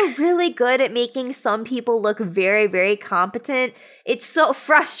where they're really good at making some people look very, very competent, it's so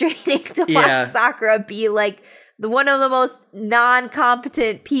frustrating to watch Sakura be like one of the most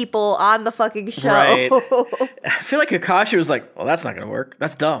non-competent people on the fucking show. Right. I feel like Kakashi was like, well, that's not going to work.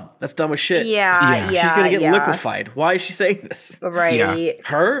 That's dumb. That's dumb as shit. Yeah. She's going to get liquefied. Why is she saying this? Right. Yeah.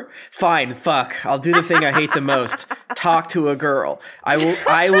 Her? Fine. Fuck. I'll do the thing I hate the most. Talk to a girl. I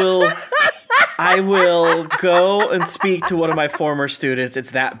will go and speak to one of my former students. It's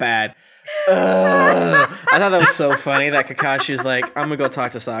that bad. I thought that was so funny that Kakashi's like, I'm gonna go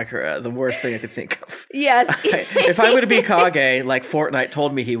talk to Sakura. The worst thing I could think of. Yes. If I'm gonna be Kage, like Fortnite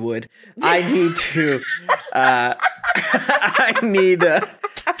told me he would, I need to. I can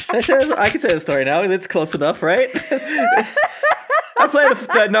say the story now. It's close enough, right? I'm playing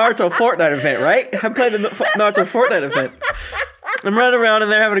the Naruto Fortnite event, right? I'm playing the Naruto Fortnite event. I'm running around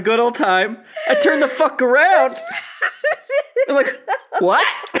and they're having a good old time. I turn the fuck around. I'm like, what?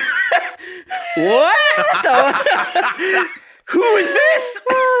 What? Who is this?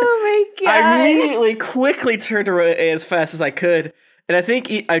 Oh my god. I immediately quickly turned around as fast as I could. And I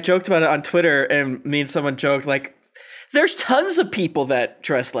think I joked about it on Twitter, and me and someone joked, like, there's tons of people that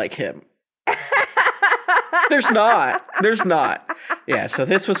dress like him. There's not. Yeah, so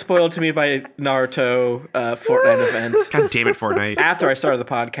this was spoiled to me by Naruto Fortnite event. God damn it, Fortnite. After I started the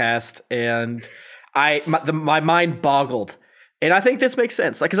podcast, and my mind boggled. And I think this makes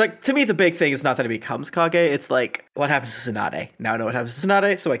sense. Like, 'cause like, to me, the big thing is not that it becomes Kage. It's like, what happens to Tsunade? Now I know what happens to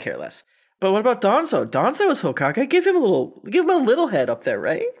Tsunade, so I care less. But what about Danzo? Danzo is Hokage. Give him a little head up there,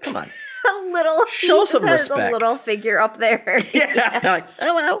 right? Come on. Show some respect. A little figure up there. Yeah. Like,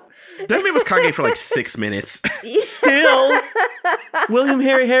 oh well. That man was Kage for like 6 minutes. Still, William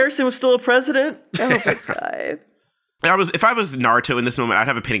Harry Harrison was still a president. Oh my god. If I was Naruto in this moment, I'd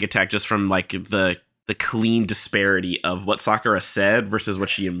have a panic attack just from like the clean disparity of what Sakura said versus what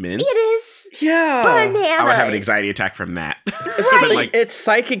she meant. It is bananas. I would have an anxiety attack from that. Right. Like, it's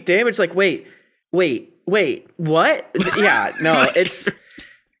psychic damage. Like, wait, what? Yeah, no, it's.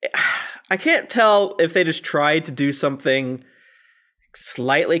 I can't tell if they just tried to do something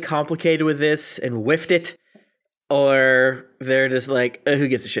slightly complicated with this and whiffed it, or they're just like, who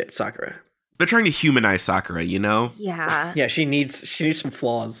gives a shit, Sakura. They're trying to humanize Sakura, you know? Yeah. Yeah, she needs some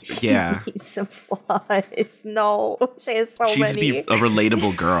flaws. Yeah. She needs some flaws. No, she has so She needs to many. be a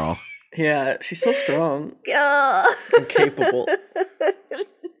relatable girl. Yeah, she's so strong Ugh. and capable.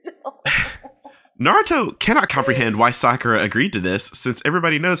 Naruto cannot comprehend why Sakura agreed to this, since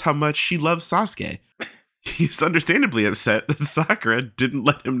everybody knows how much she loves Sasuke. He's understandably upset that Sakura didn't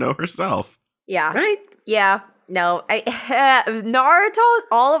let him know herself. Yeah. Right? Yeah. All of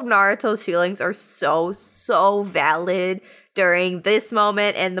Naruto's feelings are so valid during this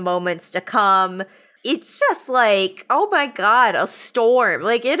moment and the moments to come. It's just like, oh my god, a storm.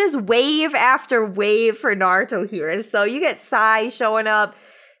 Like, it is wave after wave for Naruto here. And so you get Sai showing up,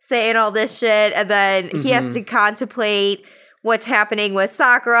 saying all this shit, and then he has to contemplate what's happening with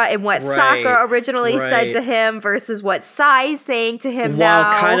Sakura and what Sakura originally said to him versus what Sai's saying to him now.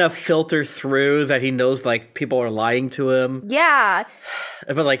 While kind of filter through that he knows, like, people are lying to him. Yeah.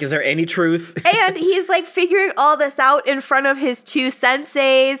 But, like, is there any truth? And he's, like, figuring all this out in front of his two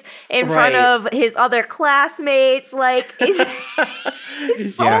senseis, in front of his other classmates. Like,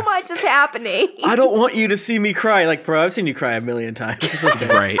 so much is happening. I don't want you to see me cry. Like, bro, I've seen you cry a million times.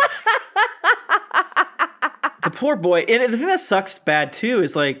 Right. The poor boy. And the thing that sucks bad, too,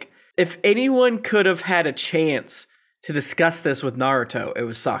 is, like, if anyone could have had a chance to discuss this with Naruto, it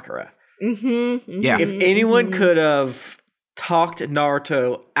was Sakura. Yeah. If anyone could have talked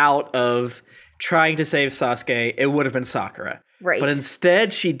Naruto out of trying to save Sasuke, it would have been Sakura. Right. But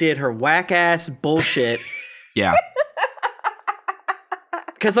instead, she did her whack-ass bullshit. Yeah.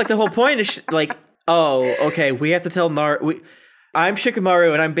 Because, like, the whole point is, like, oh, okay, we have to tell Naruto... I'm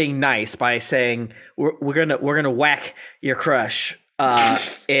Shikamaru, and I'm being nice by saying we're gonna whack your crush,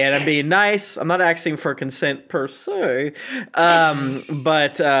 and I'm being nice. I'm not asking for consent per se,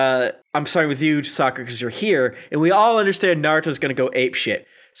 but I'm starting with you, Sakura, because you're here, and we all understand Naruto's gonna go ape shit,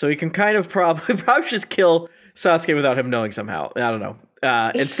 so he can kind of probably just kill Sasuke without him knowing somehow. I don't know.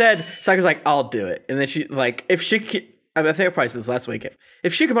 Instead, Sakura's like, I'll do it, and then she like I think I probably said this last week.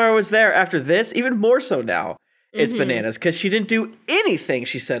 If Shikamaru was there after this, even more so now. It's bananas because she didn't do anything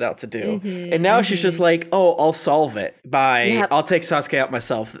she set out to do. And now she's just like, oh, I'll solve it by, I'll take Sasuke out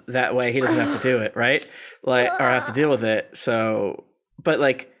myself. That way he doesn't have to do it, right? Like, or have to deal with it. So, but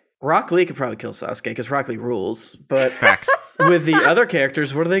like, Rock Lee could probably kill Sasuke because Rock Lee rules. But with the other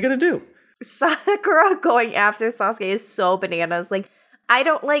characters, what are they going to do? Sakura going after Sasuke is so bananas. Like, I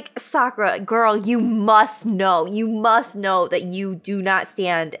don't like Sakura. Girl, you must know that you do not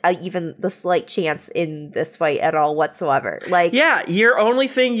stand even the slight chance in this fight at all whatsoever. Like, yeah, your only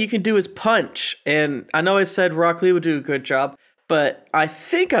thing you can do is punch. And I know I said Rock Lee would do a good job, but I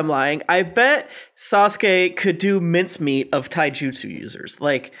think I'm lying. I bet Sasuke could do mincemeat of taijutsu users.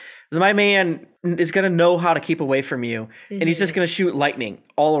 Like, my man is going to know how to keep away from you, and he's just going to shoot lightning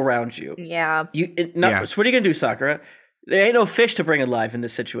all around you. Yeah. So what are you going to do, Sakura? There ain't no fish to bring alive in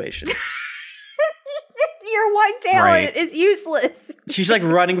this situation. Your one talent is useless. She's like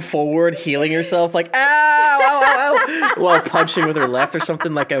running forward, healing herself, like, ow, ow, ow, ow, while punching with her left or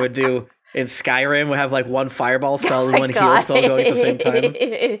something like I would do in Skyrim. We have like one fireball spell and one heal spell going at the same time.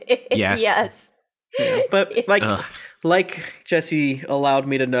 Yes. Yeah. But like Jesse allowed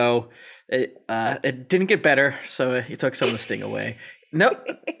me to know, it didn't get better, so he took some of the sting away. No,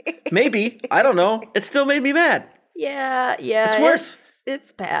 maybe. I don't know. It still made me mad. Yeah. It's worse.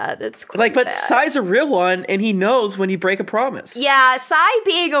 It's bad. It's quite like, but bad. Sai's a real one, and he knows when you break a promise. Yeah, Sai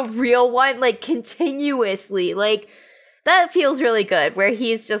being a real one, like, continuously, like, that feels really good, where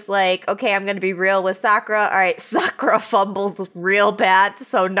he's just like, okay, I'm gonna be real with Sakura. All right, Sakura fumbles real bad,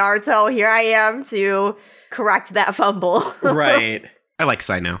 so Naruto, here I am to correct that fumble. Right. I like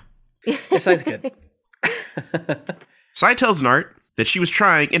Sai now. Yeah, Sai's good. Sai tells Nart that she was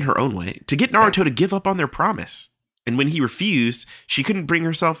trying, in her own way, to get Naruto to give up on their promise. And when he refused, she couldn't bring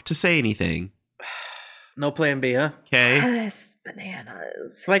herself to say anything. No plan B, huh? Okay. Yes,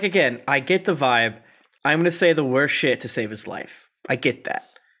 bananas. Like, again, I get the vibe. I'm going to say the worst shit to save his life. I get that.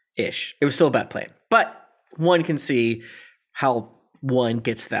 Ish. It was still a bad plan. But one can see how one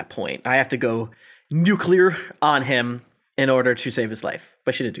gets to that point. I have to go nuclear on him in order to save his life.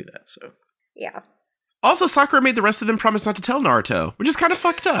 But she didn't do that, so. Yeah. Also, Sakura made the rest of them promise not to tell Naruto, which is kind of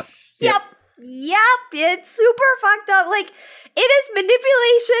fucked up. Yep, it's super fucked up. Like, it is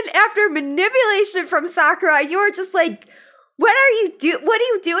manipulation after manipulation from Sakura. You are just like, what are you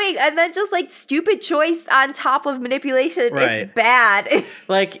doing? And then just like stupid choice on top of manipulation. Right. It's bad.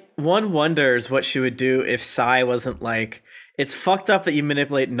 Like, one wonders what she would do if Sai wasn't like, it's fucked up that you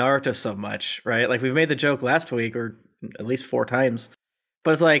manipulate Naruto so much, right? Like, we've made the joke last week, or at least 4 times.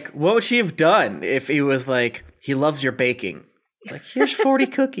 But it's like, what would she have done if he was like, he loves your baking? Like, here's 40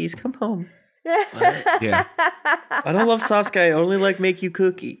 cookies, come home. Yeah. I don't love Sasuke, I only like make you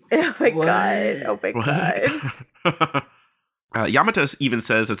cookie. Oh my god. Yamato even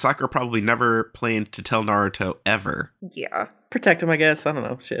says that Sakura probably never planned to tell Naruto ever. Yeah. Protect him, I guess. I don't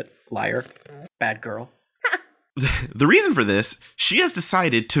know. Shit. Liar. Bad girl. The reason for this, she has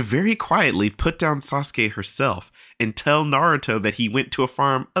decided to very quietly put down Sasuke herself and tell Naruto that he went to a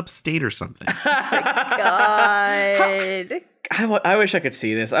farm upstate or something. God. I wish I could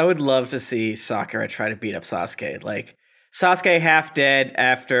see this. I would love to see Sakura try to beat up Sasuke. Like, Sasuke half dead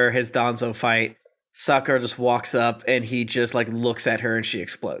after his Danzo fight. Sakura just walks up and he just like looks at her and she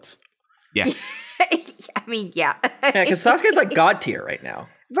explodes. Yeah. I mean, yeah. Yeah, because Sasuke's like god tier right now.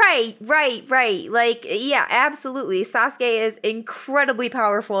 Right. Like, yeah, absolutely. Sasuke is incredibly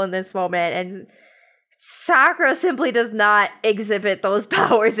powerful in this moment, and Sakura simply does not exhibit those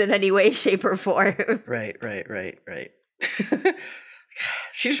powers in any way, shape, or form. Right.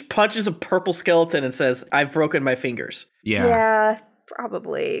 She just punches a purple skeleton and says, "I've broken my fingers." Yeah,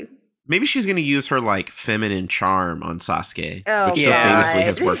 probably. Maybe she's going to use her, like, feminine charm on Sasuke, Oh, which so God. famously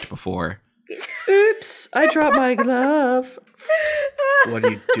has worked before. Oops, I dropped my glove. What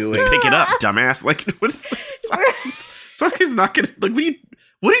are you doing? Pick it up, dumbass. Like, what is Sasuke's not going to, like,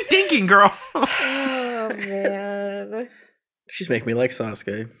 what are you thinking, girl? Oh, man. She's making me like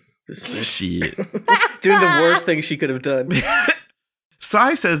Sasuke. Shit. Doing the worst thing she could have done.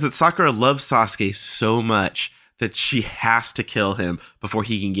 Sai says that Sakura loves Sasuke so much that she has to kill him before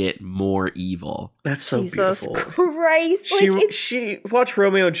he can get more evil. That's so Jesus beautiful. Christ. She watched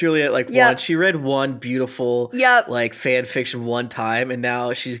Romeo and Juliet like Yep. once. She read one beautiful Yep. like fan fiction one time, and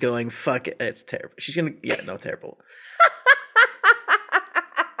now she's going, fuck it, it's terrible. She's gonna terrible.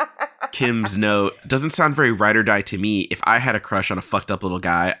 Kim's note doesn't sound very ride or die to me. If I had a crush on a fucked up little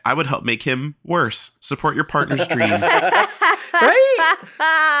guy, I would help make him worse. Support your partner's dreams. Right?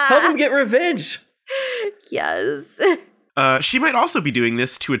 Help him get revenge. Yes. She might also be doing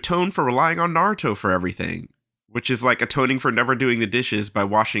this to atone for relying on Naruto for everything, which is like atoning for never doing the dishes by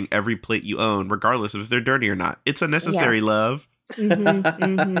washing every plate you own, regardless of if they're dirty or not. It's unnecessary, love. Yeah,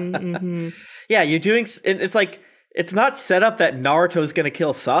 you're doing. It's like it's not set up that Naruto's gonna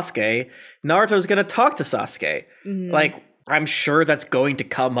kill Sasuke. Naruto's gonna talk to Sasuke. Like, I'm sure that's going to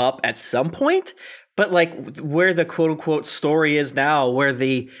come up at some point, but like where the quote unquote story is now, where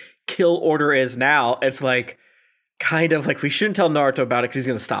the kill order is now, it's like kind of like we shouldn't tell Naruto about it because he's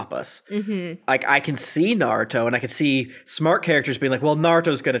going to stop us. Like, I can see Naruto and I can see smart characters being like, well,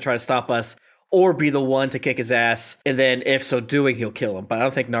 Naruto's going to try to stop us or be the one to kick his ass, and then if so doing, he'll kill him. But I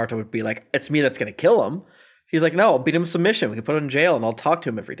don't think Naruto would be like, it's me that's going to kill him. He's like, no, I'll beat him submission. We can put him in jail and I'll talk to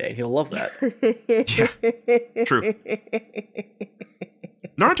him every day. And he'll love that. True.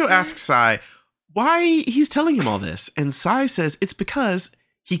 Naruto asks Sai why he's telling him all this, and Sai says it's because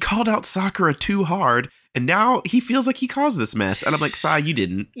he called out Sakura too hard, and now he feels like he caused this mess. And I'm like, Sai, you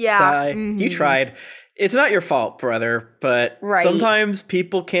didn't. Yeah. Sai, you tried. It's not your fault, brother, but sometimes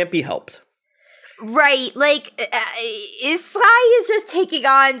people can't be helped. Right. Like, Sai is just taking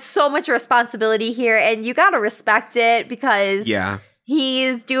on so much responsibility here, and you gotta respect it because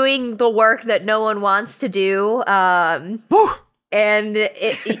he's doing the work that no one wants to do. And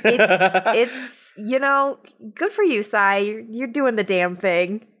it's you know, good for you, Sai. You're doing the damn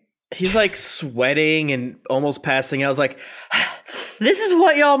thing. He's like sweating and almost passing out. I was like, this is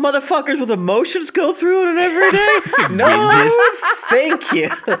what y'all motherfuckers with emotions go through on an everyday? No, thank you.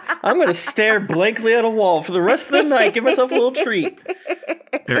 I'm going to stare blankly at a wall for the rest of the night. Give myself a little treat.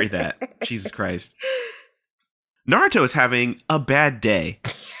 Bury that. Jesus Christ. Naruto is having a bad day,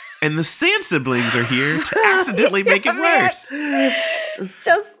 and the Sand siblings are here to accidentally make it worse.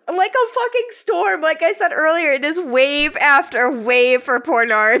 Just like a fucking storm, like I said earlier, it is wave after wave for poor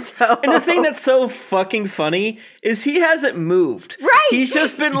Naruto. And the thing that's so fucking funny is he hasn't moved. Right. He's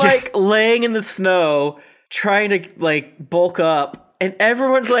just been like laying in the snow, trying to like bulk up. And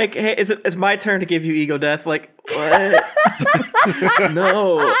everyone's like, hey, it's my turn to give you ego death. Like, what?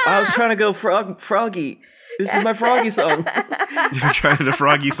 No, I was trying to go froggy. This is my froggy song. You're trying a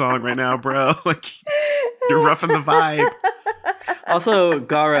froggy song right now, bro. Like, you're roughing the vibe. Also,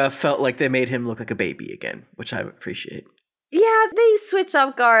 Gaara felt like they made him look like a baby again, which I appreciate. Yeah, they switch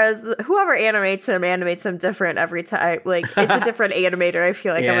up Gaara's. Whoever animates him different every time. Like, it's a different animator, I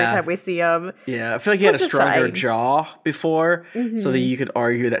feel like, every time we see him. Yeah, I feel like he had a Which is stronger fine. jaw before, so that you could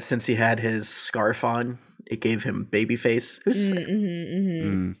argue that since he had his scarf on, it gave him baby face. Who's to say?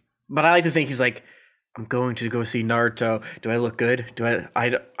 But I like to think he's like, I'm going to go see Naruto. Do I look good? I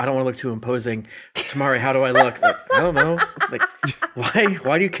don't want to look too imposing. Tamari, how do I look? Like, I don't know. Like,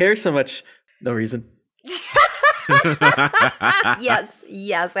 why do you care so much? No reason.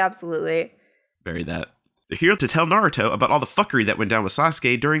 Yes, absolutely. Bury that. They're here to tell Naruto about all the fuckery that went down with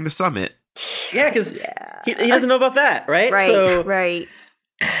Sasuke during the summit. Yeah, because he doesn't know about that, right? Right.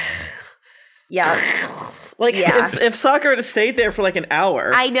 Yeah. Like, Yeah. if Sakura had stayed there for like an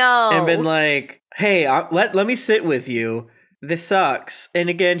hour I know. and been like, hey, let me sit with you. This sucks. And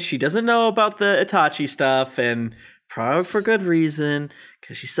again, she doesn't know about the Itachi stuff, and probably for good reason,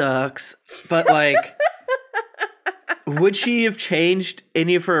 because she sucks. But like, would she have changed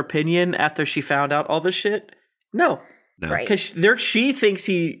any of her opinion after she found out all this shit? No. Right. Because she thinks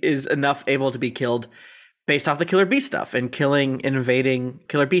he is enough able to be killed based off the Killer Bee stuff and invading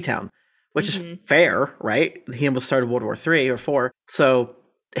Killer Bee Town, which is fair, right? He almost started World War III or 4. So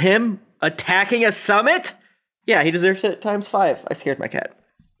him attacking a summit? Yeah, he deserves it times 5. I scared my cat.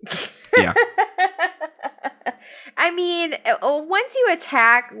 Yeah. I mean, once you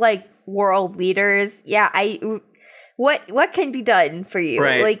attack like world leaders, what can be done for you?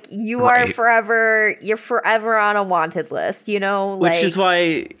 Right. Like you're forever on a wanted list, you know? Which is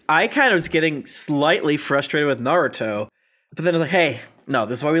why I kind of was getting slightly frustrated with Naruto. But then I was like, hey, no,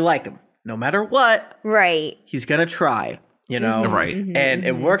 this is why we like him. No matter what, right. He's gonna try, you know? Right. And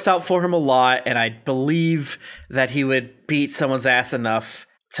it works out for him a lot, and I believe that he would beat someone's ass enough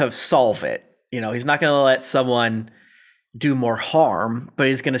to solve it. You know, he's not gonna let someone do more harm, but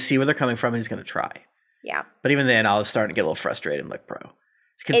he's gonna see where they're coming from and he's gonna try. Yeah. But even then, I was starting to get a little frustrated. I'm like, bro,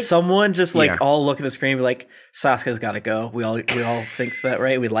 can someone just all look at the screen and be like, Sasuke's got to go? We all think that,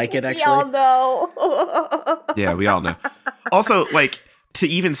 right? We like it, actually. We all know. Yeah, we all know. Also, like, to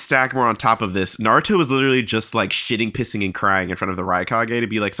even stack more on top of this, Naruto was literally just like shitting, pissing, and crying in front of the Raikage to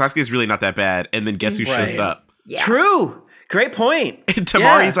be like, Sasuke's really not that bad. And then guess who shows up? Yeah. True. Great point. And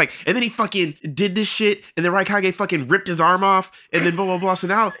Tamari's like, and then he fucking did this shit, and then Raikage fucking ripped his arm off, and then blah, blah, blah. So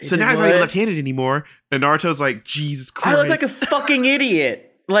now he's not even left-handed anymore. And Naruto's like, Jesus Christ. I look like a fucking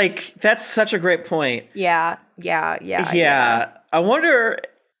idiot. Like, that's such a great point. Yeah. I wonder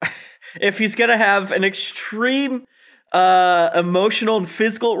if he's going to have an extreme emotional and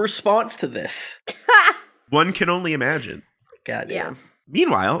physical response to this. One can only imagine. Goddamn. Yeah.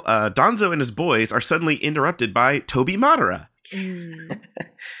 Meanwhile, Danzo and his boys are suddenly interrupted by Toby Madara.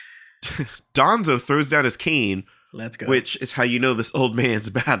 Danzo throws down his cane. Let's go. Which is how you know this old man's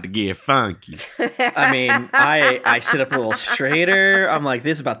about to get funky. I mean, I sit up a little straighter. I'm like,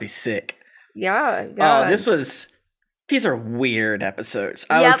 this is about to be sick. Yeah. These are weird episodes.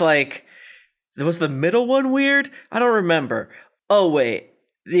 I was like, was the middle one weird? I don't remember. Oh, wait.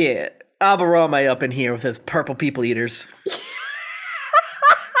 Yeah. Aburame up in here with his purple people eaters.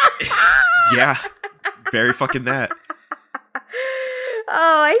 Yeah. Very fucking that. Oh,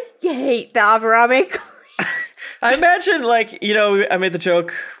 I hate the Aburame. I imagine, like, you know, I made the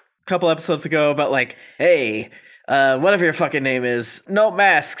joke a couple episodes ago about, like, hey, whatever your fucking name is, no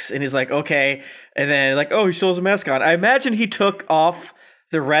masks. And he's like, okay. And then, like, oh, he still has a mask on. I imagine he took off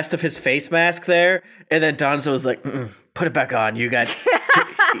the rest of his face mask there. And then Danzo was like, put it back on. You got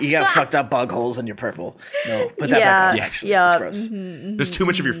fucked up bug holes in your purple. No, put that back on. Yeah, actually. It's gross. There's too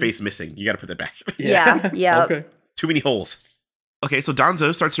much of your face missing. You got to put that back. Yeah. Okay. Too many holes. Okay, so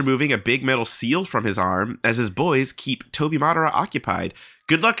Danzo starts removing a big metal seal from his arm as his boys keep Toby Madara occupied.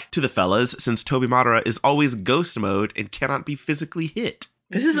 Good luck to the fellas, since Toby Madara is always ghost mode and cannot be physically hit.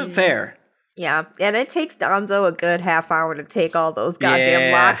 This isn't fair. Yeah, and it takes Danzo a good half hour to take all those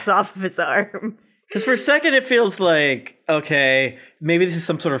goddamn locks off of his arm. Because for a second it feels like, okay, maybe this is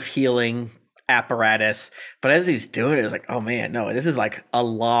some sort of healing apparatus. But as he's doing it, it's like, oh man, no, this is like a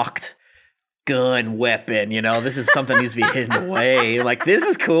locked gun weapon, you know? This is something that needs to be hidden away. Like, this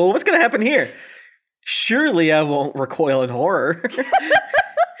is cool. What's going to happen here? Surely I won't recoil in horror.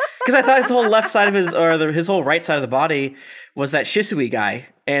 Because I thought his whole left side of his whole right side of the body was that Shisui guy.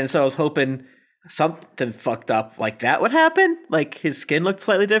 And so I was hoping something fucked up like that would happen. Like, his skin looked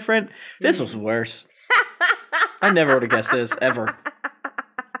slightly different. This was worse. I never would have guessed this, ever.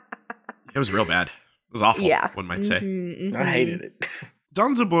 It was real bad. It was awful, one might say. I hated it.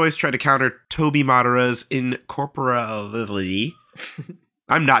 Danzo boys try to counter Toby Madara's incorporability.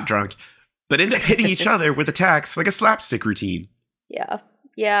 I'm not drunk. But end up hitting each other with attacks like a slapstick routine. Yeah.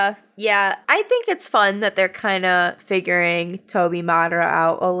 I think it's fun that they're kind of figuring Toby Madara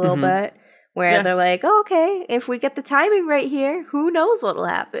out a little bit. Where they're like, oh, okay, if we get the timing right here, who knows what'll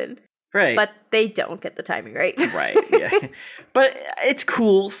happen. Right. But they don't get the timing right. Right, yeah. But it's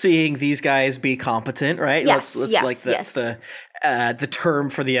cool seeing these guys be competent, right? Yes, That's the term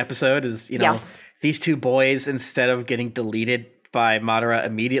for the episode is, you know, these two boys, instead of getting deleted by Madara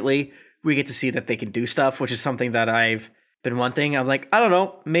immediately, we get to see that they can do stuff, which is something that I've been wanting. I'm like, I don't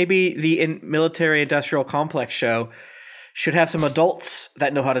know, maybe the military industrial complex show should have some adults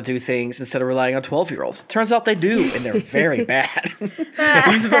that know how to do things instead of relying on 12-year-olds. Turns out they do, and they're very bad.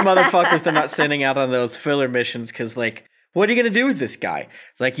 These are the motherfuckers they're not sending out on those filler missions because, like, what are you going to do with this guy?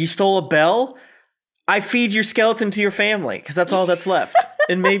 It's like, you stole a bell? I feed your skeleton to your family because that's all that's left.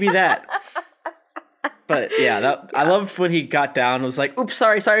 And maybe that. But yeah, I loved when he got down and was like, oops,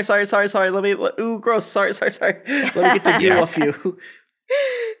 sorry. Ooh, gross. Sorry. Let me get the goo off you.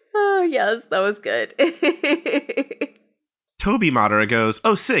 Oh, yes, that was good. Toby Madara goes,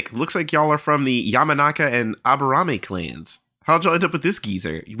 oh, sick. Looks like y'all are from the Yamanaka and Aburame clans. How'd y'all end up with this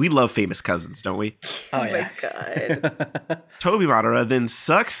geezer? We love famous cousins, don't we? Oh, my God. Toby Madara then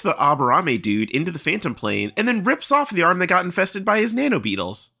sucks the Aburame dude into the Phantom Plane and then rips off the arm that got infested by his nano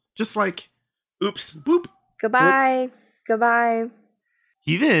beetles. Just like, oops, boop. Goodbye. Whoop. Goodbye.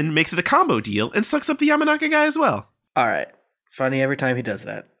 He then makes it a combo deal and sucks up the Yamanaka guy as well. All right. Funny every time he does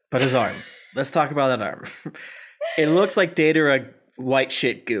that. But his arm. Let's talk about that arm. It looks like Datara white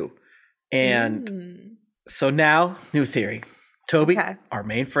shit goo. And so now, new theory. Toby, our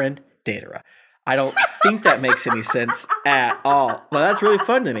main friend, Datara. I don't think that makes any sense at all. Well, that's really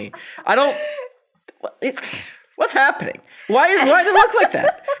fun to me. What's happening? Why does it look like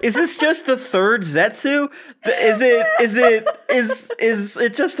that? Is this just the third Zetsu? Is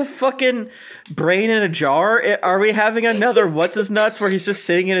it just a fucking brain in a jar? Are we having another what's his nuts where he's just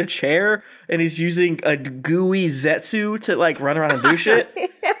sitting in a chair and he's using a gooey Zetsu to like run around and do shit?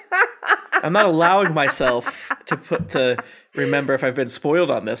 I'm not allowing myself to remember if I've been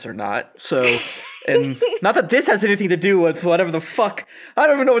spoiled on this or not. So, and not that this has anything to do with whatever the fuck. I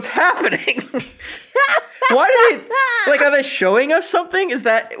don't even know what's happening. Why did they, are they showing us something? Was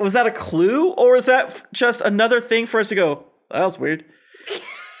that a clue? Or is that just another thing for us to go, that was weird?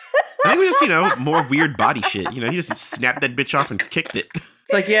 I think we just, more weird body shit. He just snapped that bitch off and kicked it.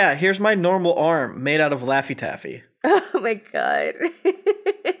 It's like, yeah, here's my normal arm made out of Laffy Taffy. Oh my God.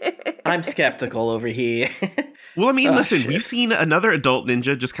 I'm skeptical over here. Well, I mean, listen, we've seen another adult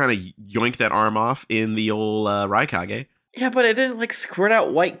ninja just kind of yoink that arm off in the old Raikage. Yeah, but it didn't squirt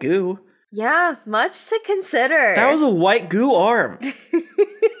out white goo. Yeah, much to consider. That was a white goo arm.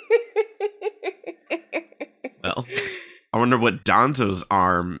 Well, I wonder what Danzo's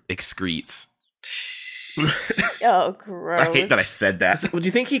arm excretes. Oh, gross. I hate that I said that. Do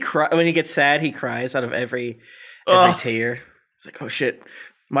you think when he gets sad, he cries out of every tear? He's like, oh shit,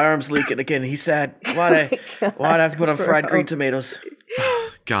 my arm's leaking again. He's sad. Why'd I have to put on fried green tomatoes?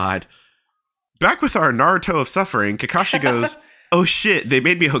 God. Back with our Naruto of suffering, Kakashi goes, oh shit, they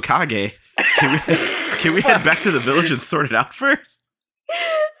made me Hokage. Can we head back to the village and sort it out first?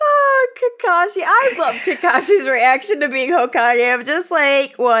 Oh, Kakashi. I love Kakashi's reaction to being Hokage. I'm just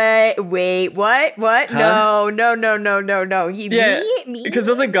like, what? Wait, what? Huh? No. Me? Because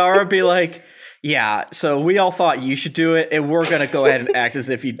doesn't Gaara be like, yeah, so we all thought you should do it, and we're going to go ahead and act as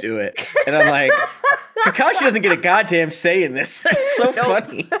if you do it. And I'm like, Kakashi doesn't get a goddamn say in this. It's so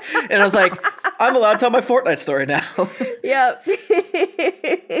funny. And I was like, I'm allowed to tell my Fortnite story now. Yep.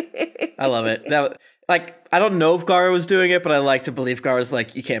 I love it. I don't know if Gaara was doing it, but I like to believe Gaara's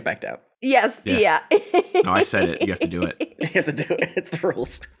like, you can't back down. Yes, yeah. No, I said it. You have to do it. You have to do it. It's the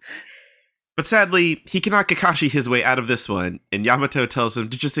rules. But sadly, he cannot Kakashi his way out of this one, and Yamato tells him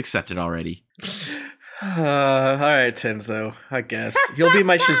to just accept it already. All right, Tenzo, I guess. You'll be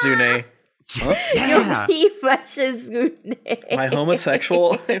my Shizune. Huh? Yeah. You'll be my Shizune. My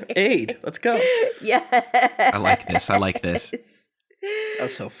homosexual aide. Let's go. Yeah. I like this. That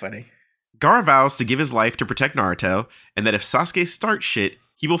was so funny. Gaara vows to give his life to protect Naruto, and that if Sasuke starts shit,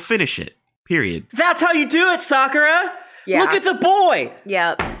 he will finish it. Period. That's how you do it, Sakura! Yeah. Look at the boy!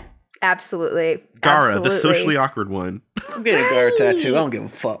 Yep. Absolutely. Gaara, the socially awkward one. I'm getting a Gaara tattoo. I don't give a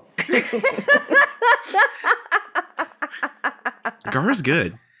fuck. Gaara's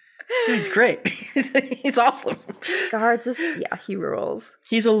good. He's great. He's awesome. Gaara just, he rules.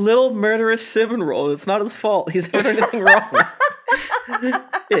 He's a little murderous cinnamon roll. It's not his fault. He's never done anything wrong.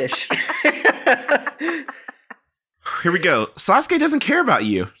 Ish. Here we go. Sasuke doesn't care about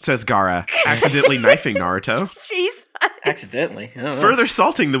you, says Gaara, accidentally knifing Naruto. Jesus. Accidentally. Further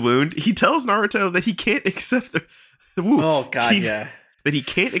salting the wound, he tells Naruto that he can't accept the Oh god, yeah. That he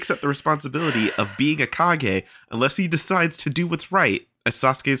can't accept the responsibility of being a Kage unless he decides to do what's right as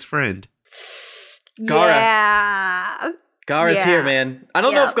Sasuke's friend. Gaara. Yeah. Gaara's here, man. I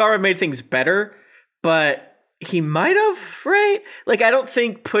don't know if Gaara made things better, but he might have, right? I don't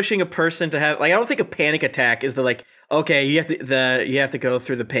think pushing a person to have, I don't think a panic attack is okay, you have to go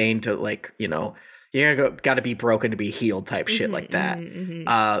through the pain to you gotta be broken to be healed type shit like that.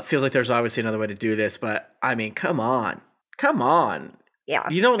 Mm-hmm. Feels like there's obviously another way to do this, but I mean, come on. Yeah.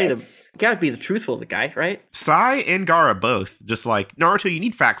 You don't need you gotta be the truthful of the guy, right? Sai and Gaara both just like, Naruto, you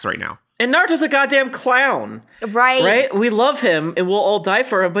need facts right now. And Naruto's a goddamn clown. Right? We love him and we'll all die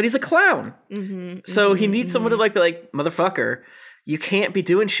for him, but he's a clown. Mm-hmm, so he needs someone to be like, motherfucker, you can't be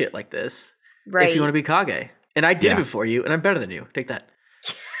doing shit like this. Right. if you want to be Kage. And I did Yeah. it before you, and I'm better than you. Take that.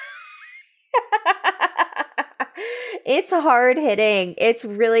 It's hard hitting. It's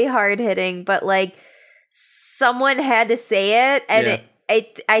really hard hitting, but like someone had to say it, and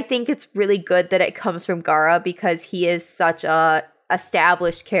I think it's really good that it comes from Gaara because he is such a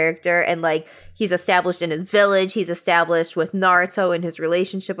established character, and like he's established in his village, he's established with Naruto and his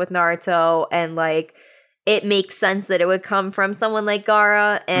relationship with Naruto, and like it makes sense that it would come from someone like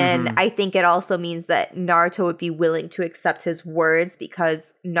Gaara, and I think it also means that Naruto would be willing to accept his words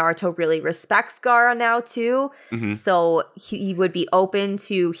because Naruto really respects Gaara now too. So he would be open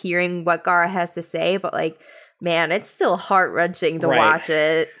to hearing what Gaara has to say, but like, man, it's still heart-wrenching to watch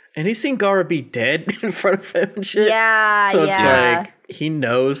it. And he's seen Gaara be dead in front of him and shit. Yeah, so it's yeah. like he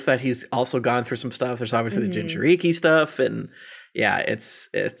knows that he's also gone through some stuff. There's obviously the Jinchuriki stuff, and yeah, it's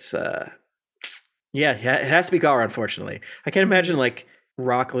yeah, it has to be Gaara, unfortunately. I can't imagine like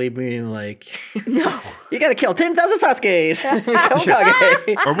Rock Lee being like, No. you gotta kill 10,000 Sasuke's.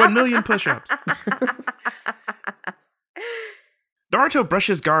 Hokage. Or 1 million push-ups. Naruto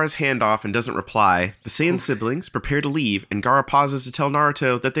brushes Gaara's hand off and doesn't reply. The Saiyan siblings prepare to leave, and Gaara pauses to tell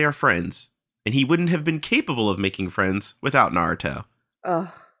Naruto that they are friends, and he wouldn't have been capable of making friends without Naruto.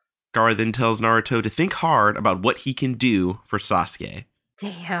 Oh, Gaara then tells Naruto to think hard about what he can do for Sasuke.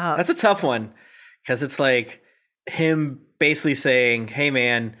 damn. That's a tough one, because it's like him basically saying, hey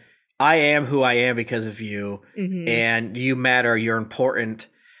man, I am who I am because of you, and you matter, you're important.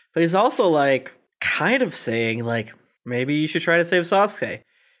 But he's also like kind of saying like, maybe you should try to save Sasuke.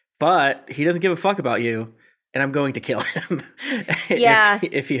 But he doesn't give a fuck about you, and I'm going to kill him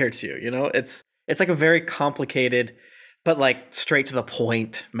if he hurts you. You know, it's like a very complicated, but like straight to the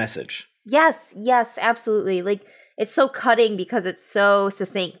point message. Yes, absolutely. Like it's so cutting because it's so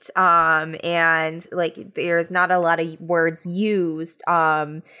succinct. And like there's not a lot of words used.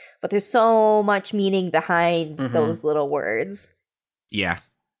 But there's so much meaning behind those little words. Yeah.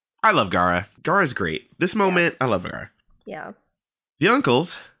 I love Gaara. Gaara's great. This moment, I love Gaara. Yeah. The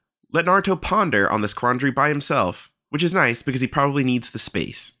uncles let Naruto ponder on this quandary by himself, which is nice because he probably needs the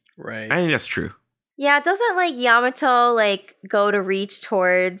space. Right. I think that's true. Yeah, doesn't like Yamato like go to reach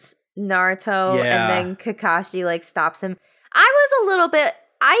towards Naruto and then Kakashi like stops him.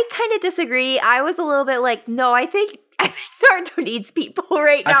 I kind of disagree. I was a little bit like, no, I think Naruto needs people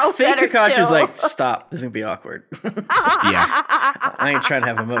right now. I think Kakashi's like, stop. This is going to be awkward. Yeah. I ain't trying to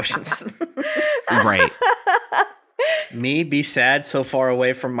have emotions. Right. Me be sad so far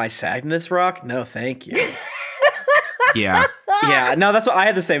away from my sadness, Rock? No, thank you. Yeah. Yeah, no, that's what I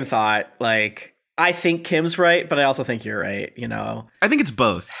had the same thought. Like, I think Kim's right, but I also think you're right, you know? I think it's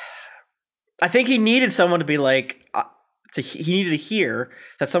both. I think he needed someone to be like, he needed to hear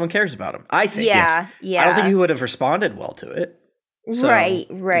that someone cares about him. I think. Yeah. I don't think he would have responded well to it. So, right.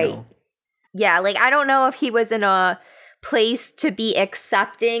 you know. Yeah, like I don't know if he was in a place to be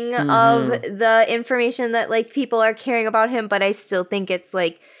accepting of the information that like people are caring about him, but I still think it's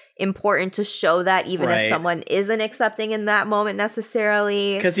like important to show that even if someone isn't accepting in that moment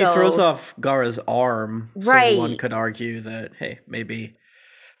necessarily. Because he throws off Gaara's arm, so one could argue that, hey, maybe.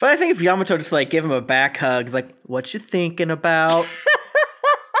 But I think if Yamato just like give him a back hug, it's like, what you thinking about?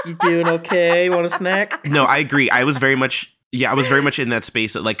 You doing okay? Want a snack? No, I agree. I was very much in that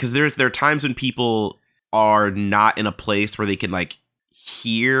space. Like, because there are times when people are not in a place where they can like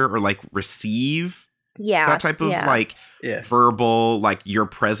hear or like receive that type of like verbal, like your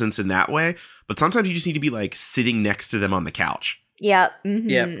presence in that way. But sometimes you just need to be like sitting next to them on the couch. Yep.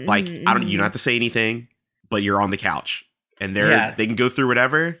 Like, you don't have to say anything, but you're on the couch. And they can go through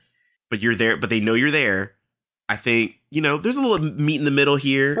whatever, but you're there, but they know you're there. I think, there's a little meat in the middle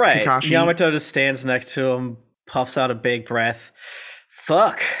here. Right. Kakashi. Yamato just stands next to him, puffs out a big breath.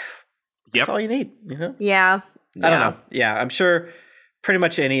 Fuck. That's all you need, Yeah. I don't know. Yeah, I'm sure pretty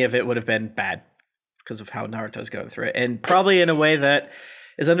much any of it would have been bad because of how Naruto's going through it. And probably in a way that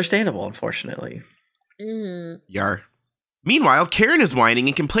is understandable, unfortunately. Yar. Meanwhile, Karen is whining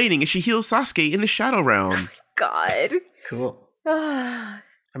and complaining as she heals Sasuke in the Shadow Realm. God. Cool. I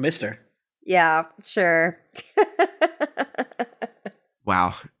missed her. Yeah, sure.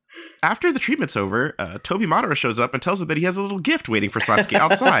 Wow. After the treatment's over, Tobi Madara shows up and tells him that he has a little gift waiting for Sasuke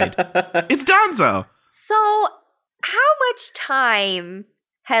outside. It's Danzo! So, how much time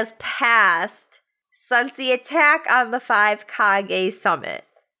has passed since the attack on the 5 Kage summit?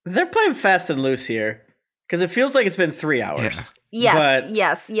 They're playing fast and loose here, because it feels like it's been 3 hours. Yeah.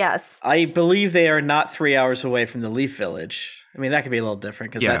 Yes. I believe they are not 3 hours away from the Leaf Village. I mean, that could be a little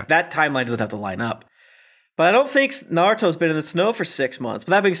different, because that timeline doesn't have to line up. But I don't think Naruto's been in the snow for 6 months.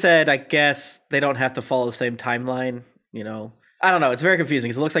 But that being said, I guess they don't have to follow the same timeline, I don't know. It's very confusing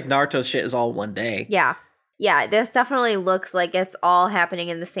because it looks like Naruto's shit is all one day. Yeah. Yeah, this definitely looks like it's all happening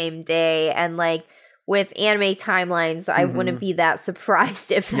in the same day. And like with anime timelines, I wouldn't be that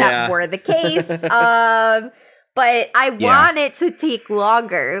surprised if that were the case. But I want it to take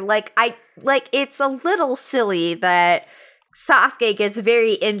longer. Like it's a little silly that Sasuke gets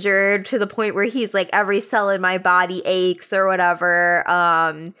very injured to the point where he's like, every cell in my body aches or whatever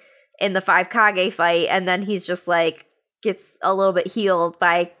in the 5 Kage fight. And then he's just like, gets a little bit healed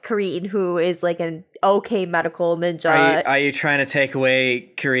by Karine, who is like an okay medical ninja. Are you trying to take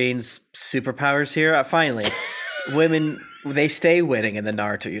away Karine's superpowers here? Finally, women, they stay winning in the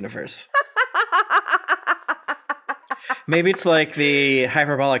Naruto universe. Maybe it's like the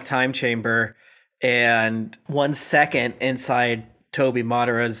hyperbolic time chamber, and 1 second inside Toby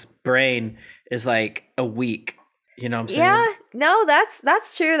Madara's brain is like a week. You know what I'm saying? Yeah, no,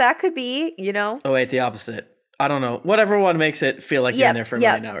 that's true. That could be, you know. Oh, wait, the opposite. I don't know. Whatever one makes it feel like you're in there for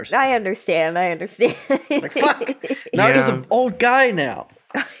 9 hours. I understand. Like, fuck. Naruto's an old guy now.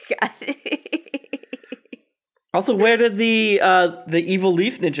 Oh my God. Also, where did the evil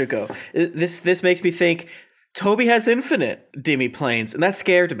leaf ninja go? This makes me think Toby has infinite demi-planes, and that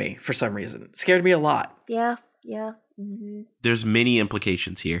scared me for some reason. It scared me a lot. Yeah. Mm-hmm. There's many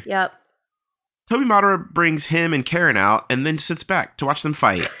implications here. Yep. Toby Madara brings him and Karen out and then sits back to watch them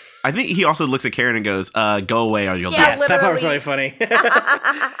fight. I think he also looks at Karen and goes, go away or you'll die. Yes, that part was really funny.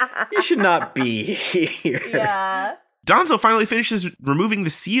 You should not be here. Yeah. Danzo finally finishes removing the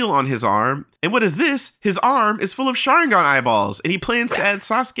seal on his arm. And what is this? His arm is full of Sharingan eyeballs. And he plans to add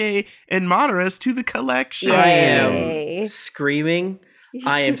Sasuke and Madara's to the collection. I am screaming.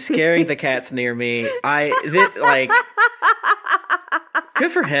 I am scaring the cats near me.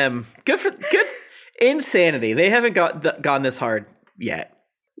 Good for him. Good insanity. They haven't gone this hard yet.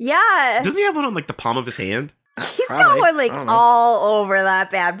 Yeah. Doesn't he have one on like the palm of his hand? He's got one like all over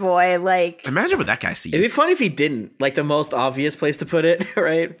that bad boy. Like, imagine what that guy sees. It'd be funny if he didn't. Like the most obvious place to put it,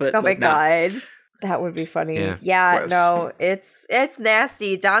 right? But oh my God. That would be funny. Yeah, no, it's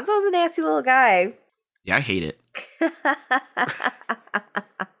nasty. Danzo's a nasty little guy. Yeah, I hate it.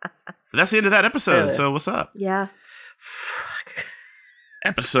 That's the end of that episode. Really? So what's up? Yeah. Fuck.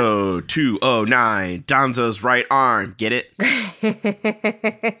 Episode 209, Danzo's right arm. Get it?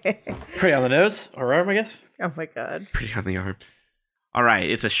 Pretty on the nose, or arm, I guess. Oh my God. Pretty on the arm. All right,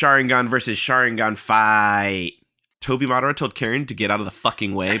 it's a Sharingan versus Sharingan fight. Toby Madara told Karen to get out of the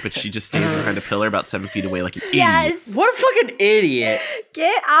fucking way, but she just stands behind a pillar about 7 feet away like an idiot. What a fucking idiot.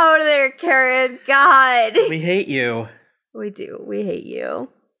 Get out of there, Karen. God. We hate you. We do. We hate you.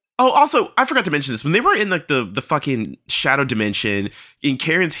 Oh, also, I forgot to mention this. When they were in like the fucking shadow dimension, in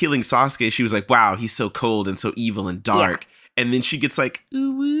Karen's healing Sasuke, she was like, wow, he's so cold and so evil and dark. Yeah. And then she gets like,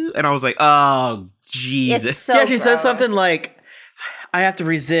 ooh, ooh, and I was like, oh, Jesus. So she says something like, I have to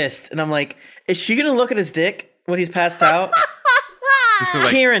resist. And I'm like, is she going to look at his dick when he's passed out?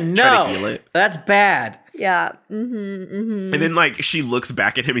 Like, Karen, no. That's bad. Yeah. Mm-hmm, mm-hmm. And then like she looks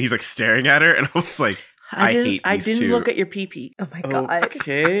back at him and he's like staring at her. And I was like, I hate these two. I didn't look at your pee-pee. Oh my God.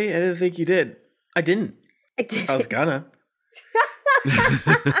 Okay, I didn't think you did. I didn't. I was gonna.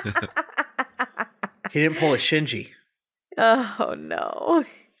 He didn't pull a Shinji. Oh no.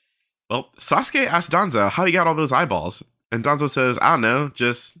 Well, Sasuke asked Danzo how he got all those eyeballs. And Danzo says, I don't know,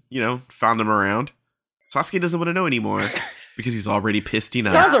 just, found them around. Sasuke doesn't want to know anymore because he's already pissed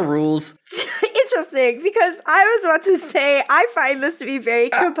enough. Danzo rules. Interesting, because I was about to say I find this to be very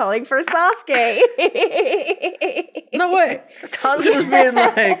compelling for Sasuke. No way. Danzo's being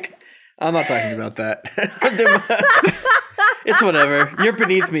like, I'm not talking about that. It's whatever. You're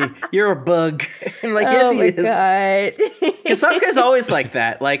beneath me. You're a bug. I'm like, yes, he is. God. Because Sasuke's always like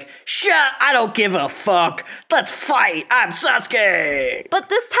that. Like, shut, I don't give a fuck. Let's fight. I'm Sasuke. But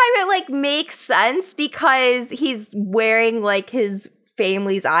this time it like makes sense because he's wearing like his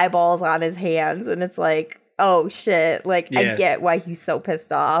family's eyeballs on his hands, and it's like, oh shit, like I get why he's so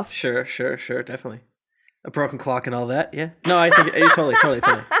pissed off. Sure, definitely. A broken clock and all that, yeah. No, I think totally.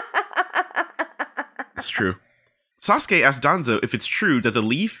 It's true. Sasuke asked Danzo if it's true that the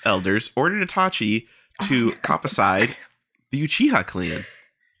Leaf Elders ordered Itachi to copicide the Uchiha clan.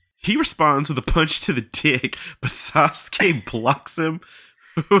 He responds with a punch to the dick, but Sasuke blocks him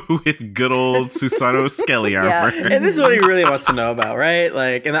with good old Susanoo Skelly armor. And this is what he really wants to know about, right?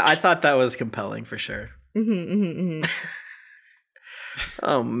 Like, and I thought that was compelling for sure.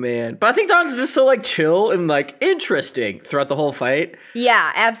 Oh man, but I think Danzo's just so like chill and like interesting throughout the whole fight.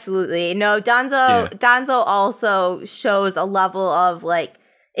 Yeah, absolutely. No, Danzo also shows a level of like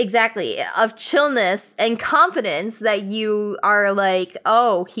of chillness and confidence that you are like,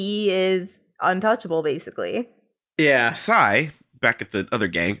 oh, he is untouchable, basically. Yeah. Sai, back at the other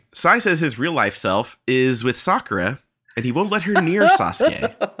gang, Sai says his real life self is with Sakura, and he won't let her near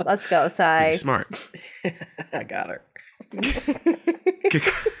Sasuke. Let's go, Sai. He's smart. I got her.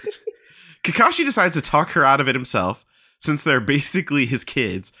 Kakashi decides to talk her out of it himself, since they're basically his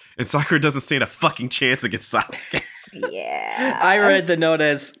kids, and Sakura doesn't stand a fucking chance against Sasuke. Yeah. I read the note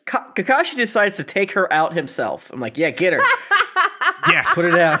as Kakashi decides to take her out himself. I'm like, yeah, get her. Yes. Put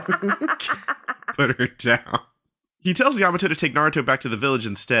her down. Put her down. He tells Yamato to take Naruto back to the village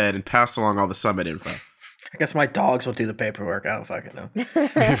instead and pass along all the summit info. I guess my dogs will do the paperwork. I don't fucking know.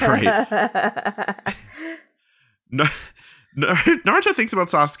 Right. Naruto thinks about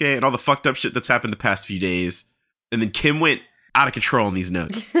Sasuke and all the fucked up shit that's happened the past few days. And then Kim went out of control in these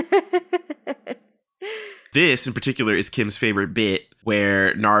notes. This, in particular, is Kim's favorite bit,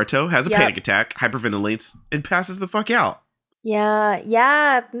 where Naruto has a panic attack, hyperventilates, and passes the fuck out.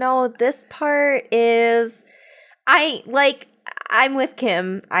 Yeah. No, this part is... I'm with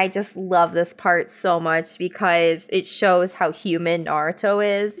Kim. I just love this part so much because it shows how human Naruto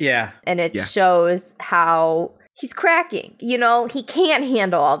is. Yeah. And it shows how... he's cracking, you know, he can't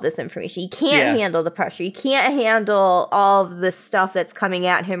handle all this information. He can't handle the pressure. He can't handle all of the stuff that's coming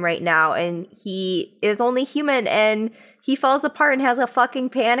at him right now. And he is only human and he falls apart and has a fucking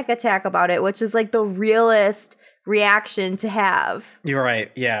panic attack about it, which is like the realest reaction to have. You're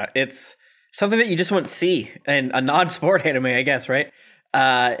right. Yeah. It's something that you just wouldn't see in a non-sport anime, I guess, right?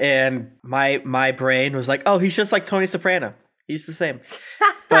 And my brain was like, oh, he's just like Tony Soprano. He's the same.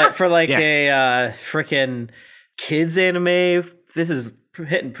 But for like a freaking kids anime, this is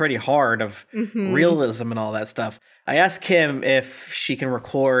hitting pretty hard of realism and all that stuff. I asked Kim if she can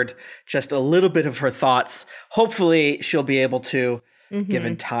record just a little bit of her thoughts. Hopefully she'll be able to,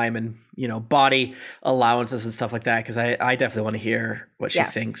 given time and, you know, body allowances and stuff like that, because I definitely want to hear what she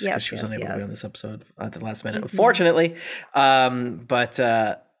thinks, because she was unable to be on this episode at the last minute, unfortunately. But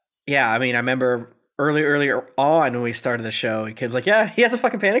yeah, I mean, I remember earlier on when we started the show, and Kim's like, yeah, he has a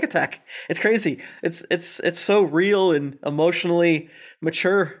fucking panic attack. It's crazy. It's so real and emotionally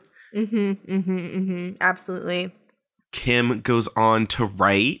mature. Absolutely. Kim goes on to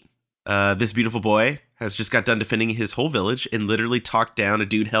write, this beautiful boy has just got done defending his whole village and literally talked down a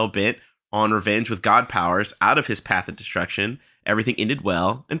dude hell-bent on revenge with god powers out of his path of destruction. Everything ended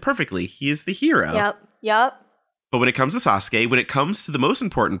well and perfectly. He is the hero. Yep. But when it comes to Sasuke, when it comes to the most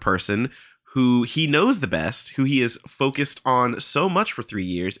important person who he knows the best, who he is focused on so much for 3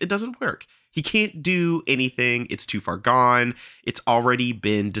 years, it doesn't work. He can't do anything. It's too far gone. It's already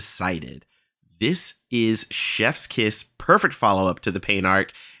been decided. This is Chef's Kiss, perfect follow-up to the pain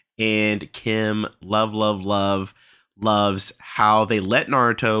arc. And Kim loves how they let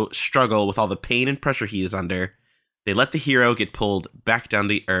Naruto struggle with all the pain and pressure he is under. They let the hero get pulled back down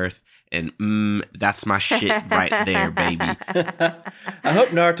to earth. And that's my shit right there, baby. I hope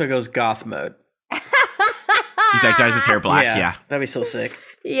Naruto goes goth mode. He dyes his hair black, yeah. That'd be so sick.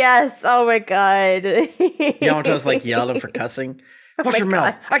 Yes, oh my god. Yamato's like yelling for cussing. Watch your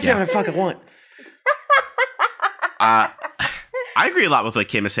mouth. I can say what I fucking want. I agree a lot with what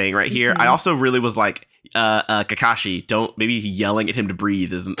Kim is saying right here. I also really was like, Kakashi, maybe yelling at him to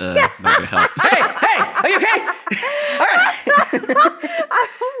breathe isn't not gonna help. Hey, are you okay? All right.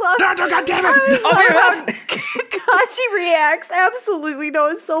 Naruto, goddammit! Kakashi reacts. Absolutely, no,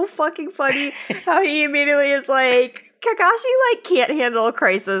 it's so fucking funny how he immediately is like, Kakashi like can't handle a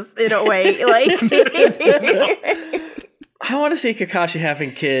crisis in a way. Like, I want to see Kakashi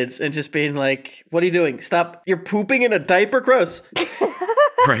having kids and just being like, "What are you doing? Stop! You're pooping in a diaper. Gross."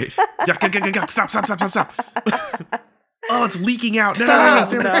 Right? Stop! Oh, it's leaking out. No.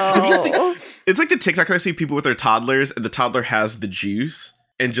 Have you seen? It's like the TikTok I see people with their toddlers, and the toddler has the juice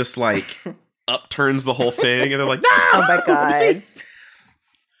and just like upturns the whole thing, and they're like, "No!" Oh my god! Please.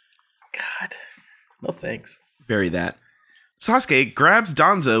 God, no thanks. Very that. Sasuke grabs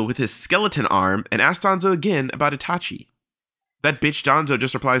Danzo with his skeleton arm and asks Danzo again about Itachi. That bitch Danzo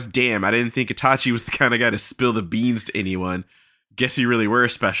just replies, "Damn, I didn't think Itachi was the kind of guy to spill the beans to anyone. Guess you really were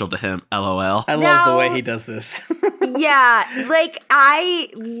special to him, LOL." I love the way he does this. Yeah, like, I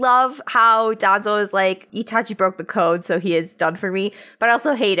love how Danzo is like, Itachi broke the code, so he is done for me. But I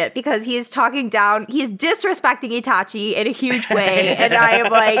also hate it because he is talking down, he's disrespecting Itachi in a huge way. And I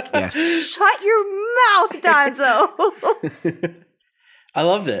am like, shut your mouth, Danzo. I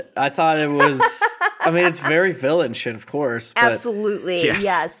loved it. I thought it was, I mean, it's very villain shit, of course. But absolutely.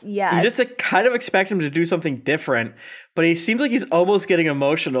 Yes. You just kind of expect him to do something different, but he seems like he's almost getting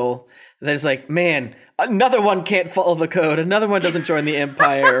emotional. There's like, man, another one can't follow the code. Another one doesn't join the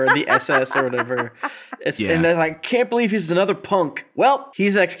Empire or the SS or whatever. And I can't believe he's another punk. Well,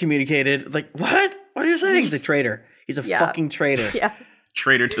 he's excommunicated. Like, what? What are you saying? He's a traitor. He's a fucking traitor. Yeah.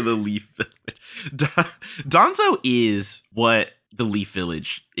 Traitor to the Leaf Village. Danzo is what the Leaf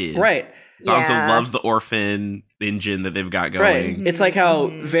Village is. Right. Danzo Yeah. loves the orphan engine that they've got going. Right. It's like how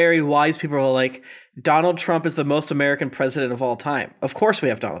very wise people are like, Donald Trump is the most American president of all time. Of course we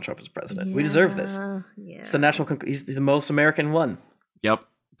have Donald Trump as president. We deserve this. Yeah. It's the natural he's the most American one. Yep.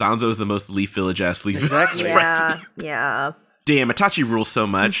 Danzo is the most Leaf Village-ass Leaf Exactly. Village Yeah. president. Yeah. Damn, Itachi rules so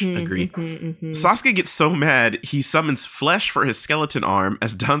much. Agree. Sasuke gets so mad, he summons flesh for his skeleton arm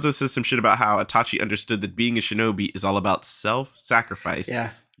as Danzo says some shit about how Itachi understood that being a shinobi is all about self-sacrifice.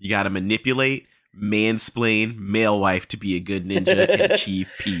 Yeah. You gotta manipulate, mansplain, male wife to be a good ninja and achieve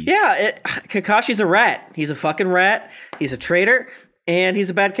peace. Yeah, Kakashi's a rat. He's a fucking rat. He's a traitor, and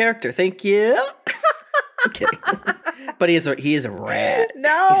he's a bad character. Thank you. I'm kidding. But he is a rat.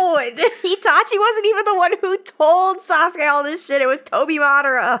 No, Itachi wasn't even the one who told Sasuke all this shit. It was Tobi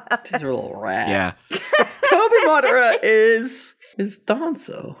Madara. He's a little rat. Yeah. Tobi Madara is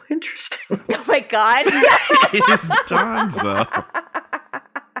Danzo. Interesting. Oh my god. It is Danzo.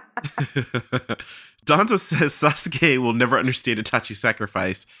 Danzo says Sasuke will never understand Itachi's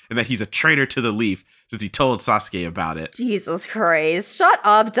sacrifice and that he's a traitor to the Leaf since he told Sasuke about it. Jesus Christ. Shut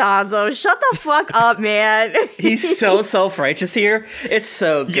up, Danzo. Shut the fuck up, man. He's so self-righteous here. It's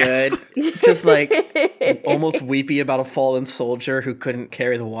so good. Yes. Just like almost weepy about a fallen soldier who couldn't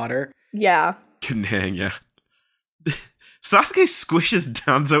carry the water. Yeah. Couldn't hang, yeah. Sasuke squishes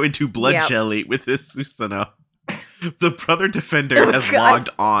Danzo into blood Yep. jelly with his Susanoo. The brother defender has God. logged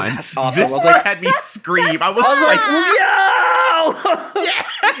on. That's awesome. This I was like- had me scream. I was like, Yo!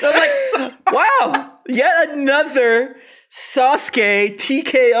 I was like, wow, yet another Sasuke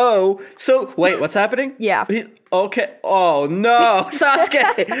TKO. So, wait, what's happening? Yeah. Okay. Oh, no.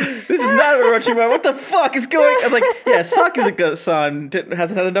 Sasuke. This is not Orochimaru. What the fuck is going on? I was like, yeah, Sasuke-san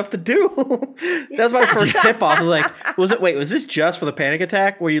hasn't had enough to do. That's my first tip-off. I was like, was this just for the panic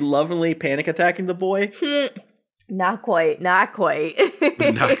attack? Were you lovingly panic attacking the boy? Not quite. Not quite.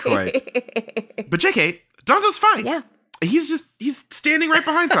 But JK, Danzo's fine. Yeah. He's standing right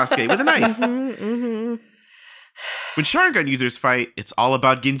behind Sasuke with a knife. When Sharingan users fight, it's all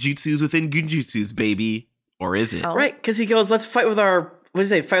about genjutsus within genjutsus, baby. Or is it? Oh. Right, because he goes, let's fight with our, what does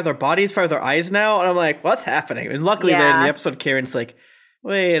he say, fight with our bodies, fight with our eyes now? And I'm like, what's happening? And luckily later in the episode, Karen's like,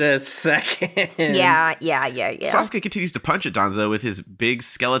 wait a second. Yeah. Sasuke continues to punch at Danzo with his big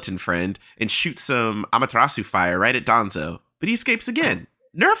skeleton friend and shoots some Amaterasu fire right at Danzo. But he escapes again.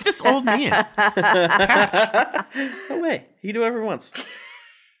 Nerf this old man. No way. He can do whatever he wants.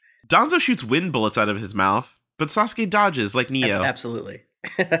 Danzo shoots wind bullets out of his mouth, but Sasuke dodges like Neo. Absolutely.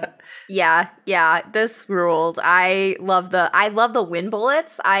 Yeah. This ruled. I love the wind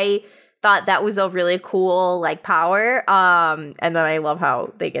bullets. I thought that was a really cool like power. And then I love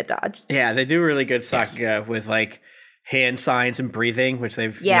how they get dodged. Yeah, they do really good Sakuga with like hand signs and breathing, which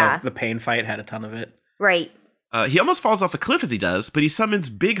they've, the pain fight had a ton of it. Right. He almost falls off a cliff as he does, but he summons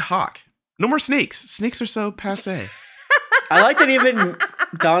Big Hawk. No more snakes. Snakes are so passé. I like that even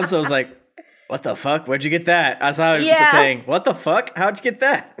Danzo's like, what the fuck? Where'd you get that? I saw him just saying, what the fuck? How'd you get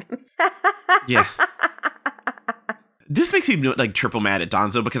that? Yeah. This makes me like triple mad at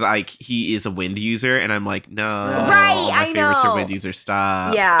Danzo because he is a wind user, and I'm like, no, Right, my I favorites are know. wind users.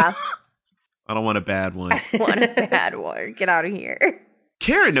 Stop. Yeah. I don't want a bad one. What a bad one. Get out of here.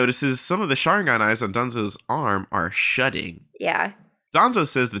 Kara notices some of the Sharingan eyes on Danzo's arm are shutting. Yeah. Danzo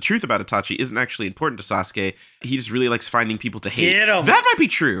says the truth about Itachi isn't actually important to Sasuke. He just really likes finding people to hate. Get him. That might be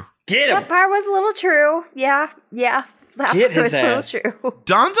true. Get him. That part was a little true. Yeah. That Get part was his a little ass. true.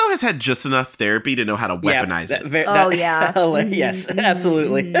 Danzo has had just enough therapy to know how to weaponize it. Yes,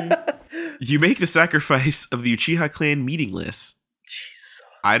 absolutely. You make the sacrifice of the Uchiha clan meaningless. Jesus.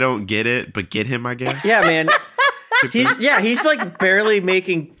 I don't get it, but get him, I guess. Yeah, man. He's like barely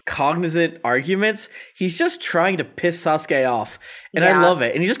making cognizant arguments. He's just trying to piss Sasuke off. And I love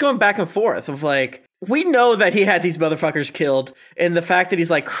it. And he's just going back and forth of like, we know that he had these motherfuckers killed. And the fact that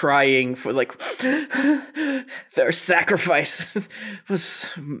he's like crying for like, their sacrifice was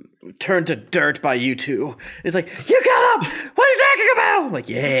turned to dirt by you two. He's like, you got him! What are you talking about? I'm like,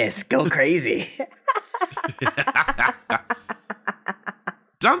 yes, go crazy.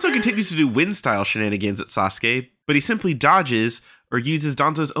 Danzo continues to do wind-style shenanigans at Sasuke, but he simply dodges or uses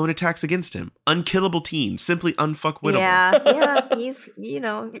Danzo's own attacks against him. Unkillable teen, simply unfuckwittable. Yeah, he's,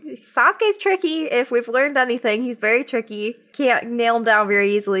 Sasuke's tricky. If we've learned anything, he's very tricky. Can't nail him down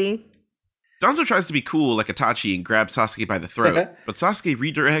very easily. Danzo tries to be cool like Itachi and grabs Sasuke by the throat, but Sasuke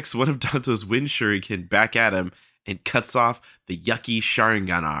redirects one of Danzo's wind shuriken back at him and cuts off the yucky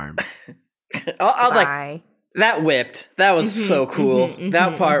Sharingan arm. I was like, that whipped. That was so cool.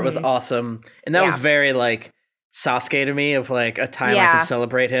 That part was awesome. And that was very like, Sasuke to me, of like a time I Yeah. can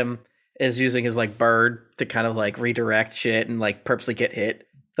celebrate him is using his like bird to kind of like redirect shit and like purposely get hit.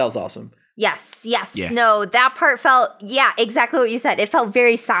 That was awesome. Yes. Yeah. No, that part felt, exactly what you said. It felt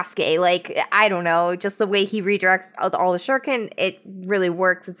very Sasuke. Like, I don't know, just the way he redirects all the shuriken, it really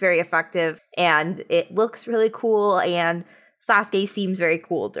works. It's very effective, and it looks really cool, and Sasuke seems very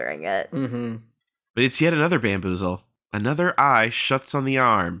cool during it. Mm-hmm. But it's yet another bamboozle. Another eye shuts on the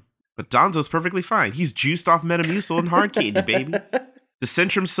arm. But Danzo's perfectly fine. He's juiced off Metamucil and hard candy, baby. The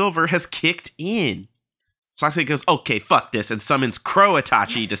Centrum Silver has kicked in. Sasuke goes, okay, fuck this, and summons Crow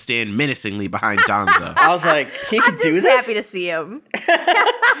Itachi to stand menacingly behind Danzo. I was like, he I'm can just do this? happy to see him.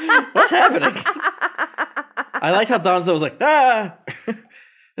 What's happening? I like how Danzo was like,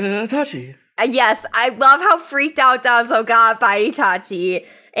 Itachi. Yes, I love how freaked out Danzo got by Itachi.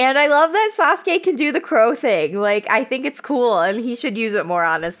 And I love that Sasuke can do the crow thing. Like, I think it's cool, and he should use it more,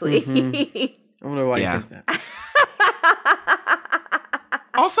 honestly. I wonder why you think that.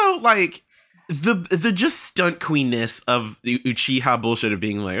 Also, like, the just stunt queenness of the Uchiha bullshit of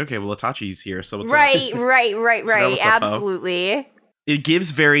being like, okay, well, Itachi's here, so what's up? Right. what's up, Ho? Absolutely. It gives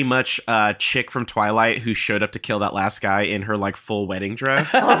very much a chick from Twilight who showed up to kill that last guy in her, like, full wedding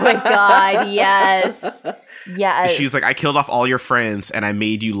dress. Oh my god, yes. Yes. She was like, I killed off all your friends, and I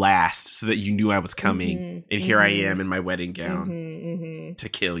made you last so that you knew I was coming. And here I am in my wedding gown to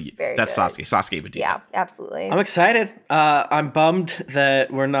kill you. Very That's good. Sasuke. Sasuke would do Yeah, that. absolutely. I'm excited. I'm bummed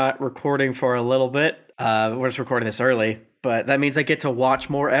that we're not recording for a little bit. We're just recording this early, but that means I get to watch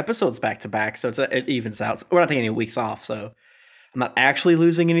more episodes back to back, so it evens out. We're not taking any weeks off, so I'm not actually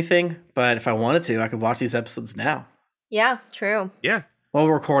losing anything, but if I wanted to, I could watch these episodes now. Yeah, true. Yeah. Well,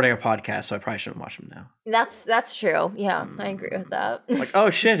 we're recording a podcast, so I probably shouldn't watch them now. That's true. Yeah, I agree with that. Like, oh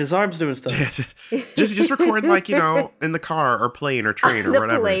shit, his arm's doing stuff. just record, like, you know, in the car or plane or train or the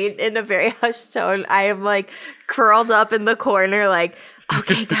whatever. plane in a very hushed tone. I am like curled up in the corner, like,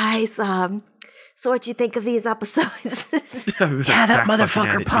 okay, guys, so what you think of these episodes? Yeah, that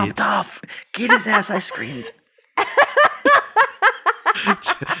motherfucker popped off. Get his ass, I screamed.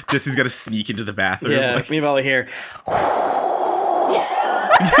 Jesse's got to sneak into the bathroom. Yeah, like, meanwhile here.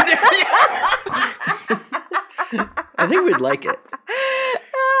 I think we'd like it.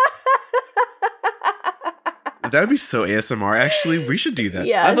 that would be so ASMR. Actually, we should do that.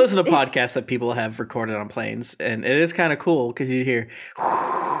 Yeah. I've listened to podcasts that people have recorded on planes, and it is kind of cool because you hear,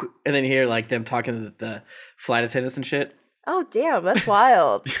 and then you hear like them talking to the flight attendants and shit. Oh, damn, that's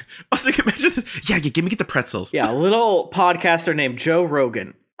wild. Also, imagine this. Yeah, get the pretzels. Yeah, a little podcaster named Joe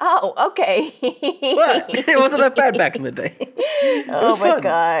Rogan. Oh, okay. What? It wasn't that bad back in the day. Oh my fun.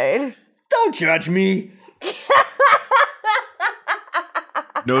 god. Don't judge me.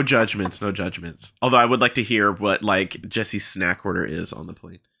 No judgments. Although I would like to hear what, like, Jesse's snack order is on the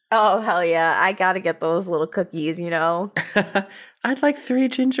plane. Oh, hell yeah. I gotta get those little cookies, you know? I'd like 3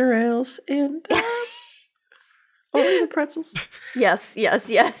 ginger ales and only the pretzels. Yes.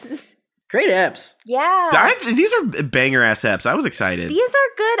 Great apps. Yeah. These are banger ass apps. I was excited. These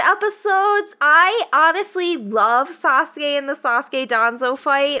are good episodes. I honestly love Sasuke and the Sasuke Danzo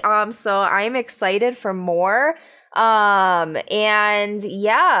fight. So I'm excited for more. And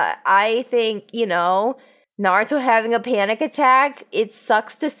yeah, I think, you know, Naruto having a panic attack, it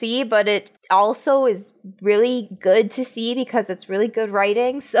sucks to see, but it also is really good to see because it's really good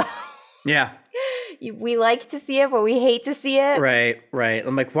writing. So Yeah. we like to see it, but we hate to see it. Right.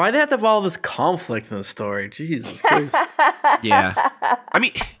 I'm like, why do they have to have all this conflict in the story? Jesus Christ. Yeah. I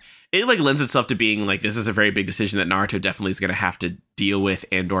mean, it, like, lends itself to being like, this is a very big decision that Naruto definitely is going to have to deal with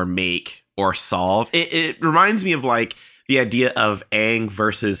and or make or solve. It reminds me of, like, the idea of Aang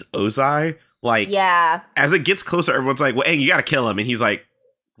versus Ozai. Like, Yeah. as it gets closer, everyone's like, well, Aang, you got to kill him. And he's like,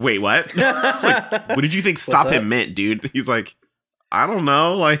 wait, what? Like, what did you think stop What's him up? meant, dude? He's like, I don't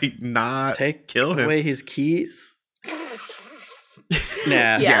know. Like, not kill him. away his keys. Nah.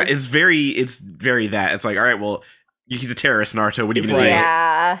 Yeah. Yeah, it's very that. It's like, all right, well, he's a terrorist, Naruto. What are you going to do?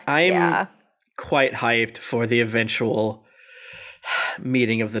 Yeah. I'm yeah. quite hyped for the eventual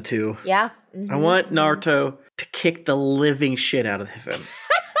meeting of the two. Yeah. I want Naruto to kick the living shit out of him.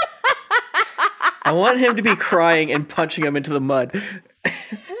 I want him to be crying and punching him into the mud.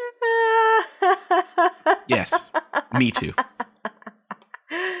 Yes, me too.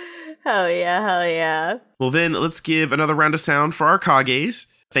 Hell yeah. Well, then let's give another round of sound for our Kages.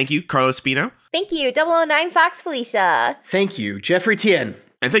 Thank you, Carlos Spino. Thank you, 009 Fox Felicia. Thank you, Jeffrey Tien.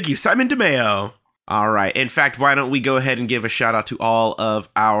 And thank you, Simon DeMeo. All right. In fact, why don't we go ahead and give a shout out to all of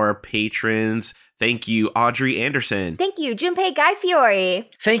our patrons. Thank you, Audrey Anderson. Thank you, Junpei Guy Fiore.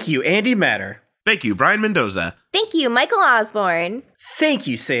 Thank you, Andy Matter. Thank you, Brian Mendoza. Thank you, Michael Osborne. Thank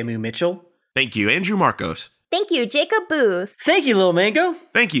you, Samu Mitchell. Thank you, Andrew Marcos. Thank you, Jacob Booth. Thank you, Lil Mango.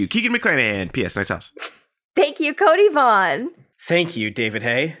 Thank you, Keegan McClanahan. P.S. Nice house. Thank you, Cody Vaughn. Thank you, David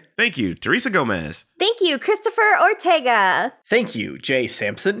Hay. Thank you, Teresa Gomez. Thank you, Christopher Ortega. Thank you, Jay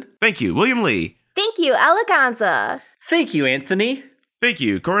Sampson. Thank you, William Lee. Thank you, Eleganza. Thank you, Anthony. Thank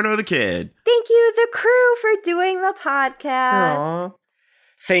you, Corono the Kid. Thank you, the crew, for doing the podcast. Aww.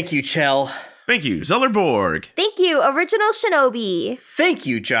 Thank you, Chell. Thank you, Zeller Borg. Thank you, Original Shinobi. Thank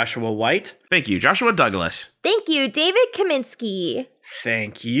you, Joshua White. Thank you, Joshua Douglas. Thank you, David Kaminsky.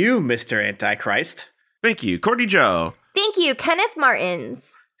 Thank you, Mr. Antichrist. Thank you, Courtney Joe. Thank you, Kenneth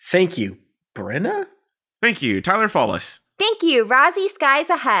Martins. Thank you, Brenna. Thank you, Tyler Follis. Thank you, Rozzy Skies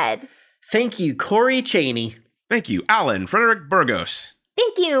Ahead. Thank you, Corey Cheney. Thank you, Alan Frederick Burgos.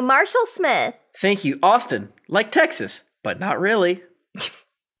 Thank you, Marshall Smith. Thank you, Austin, like Texas, but not really.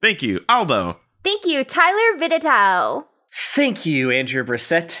 Thank you, Aldo. Thank you, Tyler Vidatow. Thank you, Andrew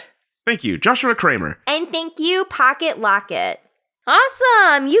Brissett. Thank you, Joshua Kramer. And thank you, Pocket Locket.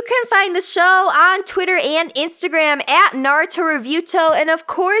 Awesome! You can find the show on Twitter and Instagram at Naruto Reviewto. And of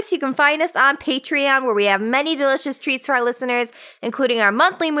course, you can find us on Patreon, where we have many delicious treats for our listeners, including our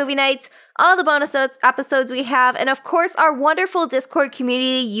monthly movie nights, all the bonus episodes we have, and of course, our wonderful Discord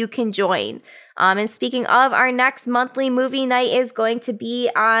community you can join. And speaking of, our next monthly movie night is going to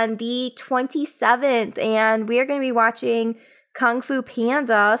be on the 27th, and we are going to be watching Kung Fu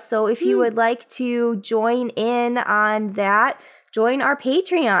Panda. So if you would like to join in on that, join our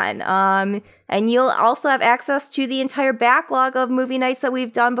Patreon. And you'll also have access to the entire backlog of movie nights that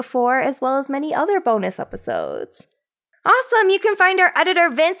we've done before, as well as many other bonus episodes. Awesome. You can find our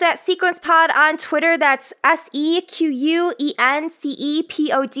editor Vince at SequencePod on Twitter. That's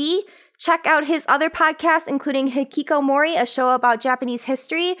SequencePod. Check out his other podcasts, including Hikiko Mori, a show about Japanese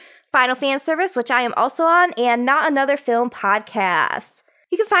history, Final Fan Service, which I am also on, and Not Another Film podcast.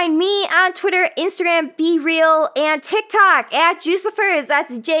 You can find me on Twitter, Instagram, Be Real, and TikTok at Juicifers.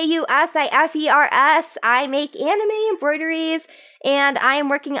 That's Jusifers. I make anime embroideries, and I am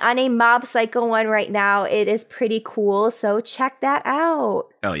working on a Mob Psycho one right now. It is pretty cool, so check that out.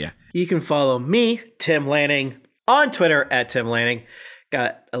 Hell yeah. You can follow me, Tim Lanning, on Twitter at Tim Lanning.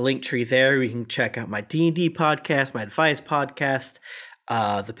 Got a link tree there. You can check out my D&D podcast, my advice podcast,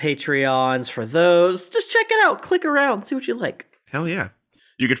 the Patreons for those. Just check it out. Click around. See what you like. Hell yeah.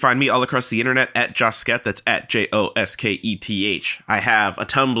 You can find me all across the internet at Josketh. That's at Josketh. I have a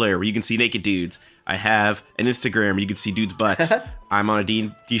Tumblr where you can see naked dudes. I have an Instagram where you can see dudes' butts. I'm on a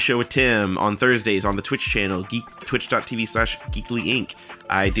D&D show with Tim on Thursdays on the Twitch channel, twitch.tv/geeklyinc.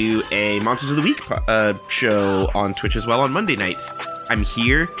 I do a Monsters of the Week show on Twitch as well on Monday nights. I'm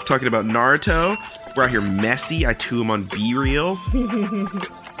here talking about Naruto. We're out here messy. I too am on Be Real.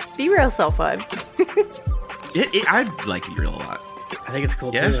 Be Real's so fun. I like Be Real a lot. I think it's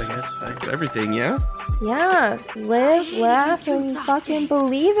cool Yes. too, I guess. It's everything, yeah? Yeah. Live, laugh, and fucking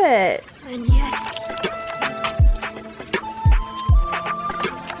believe it. And yet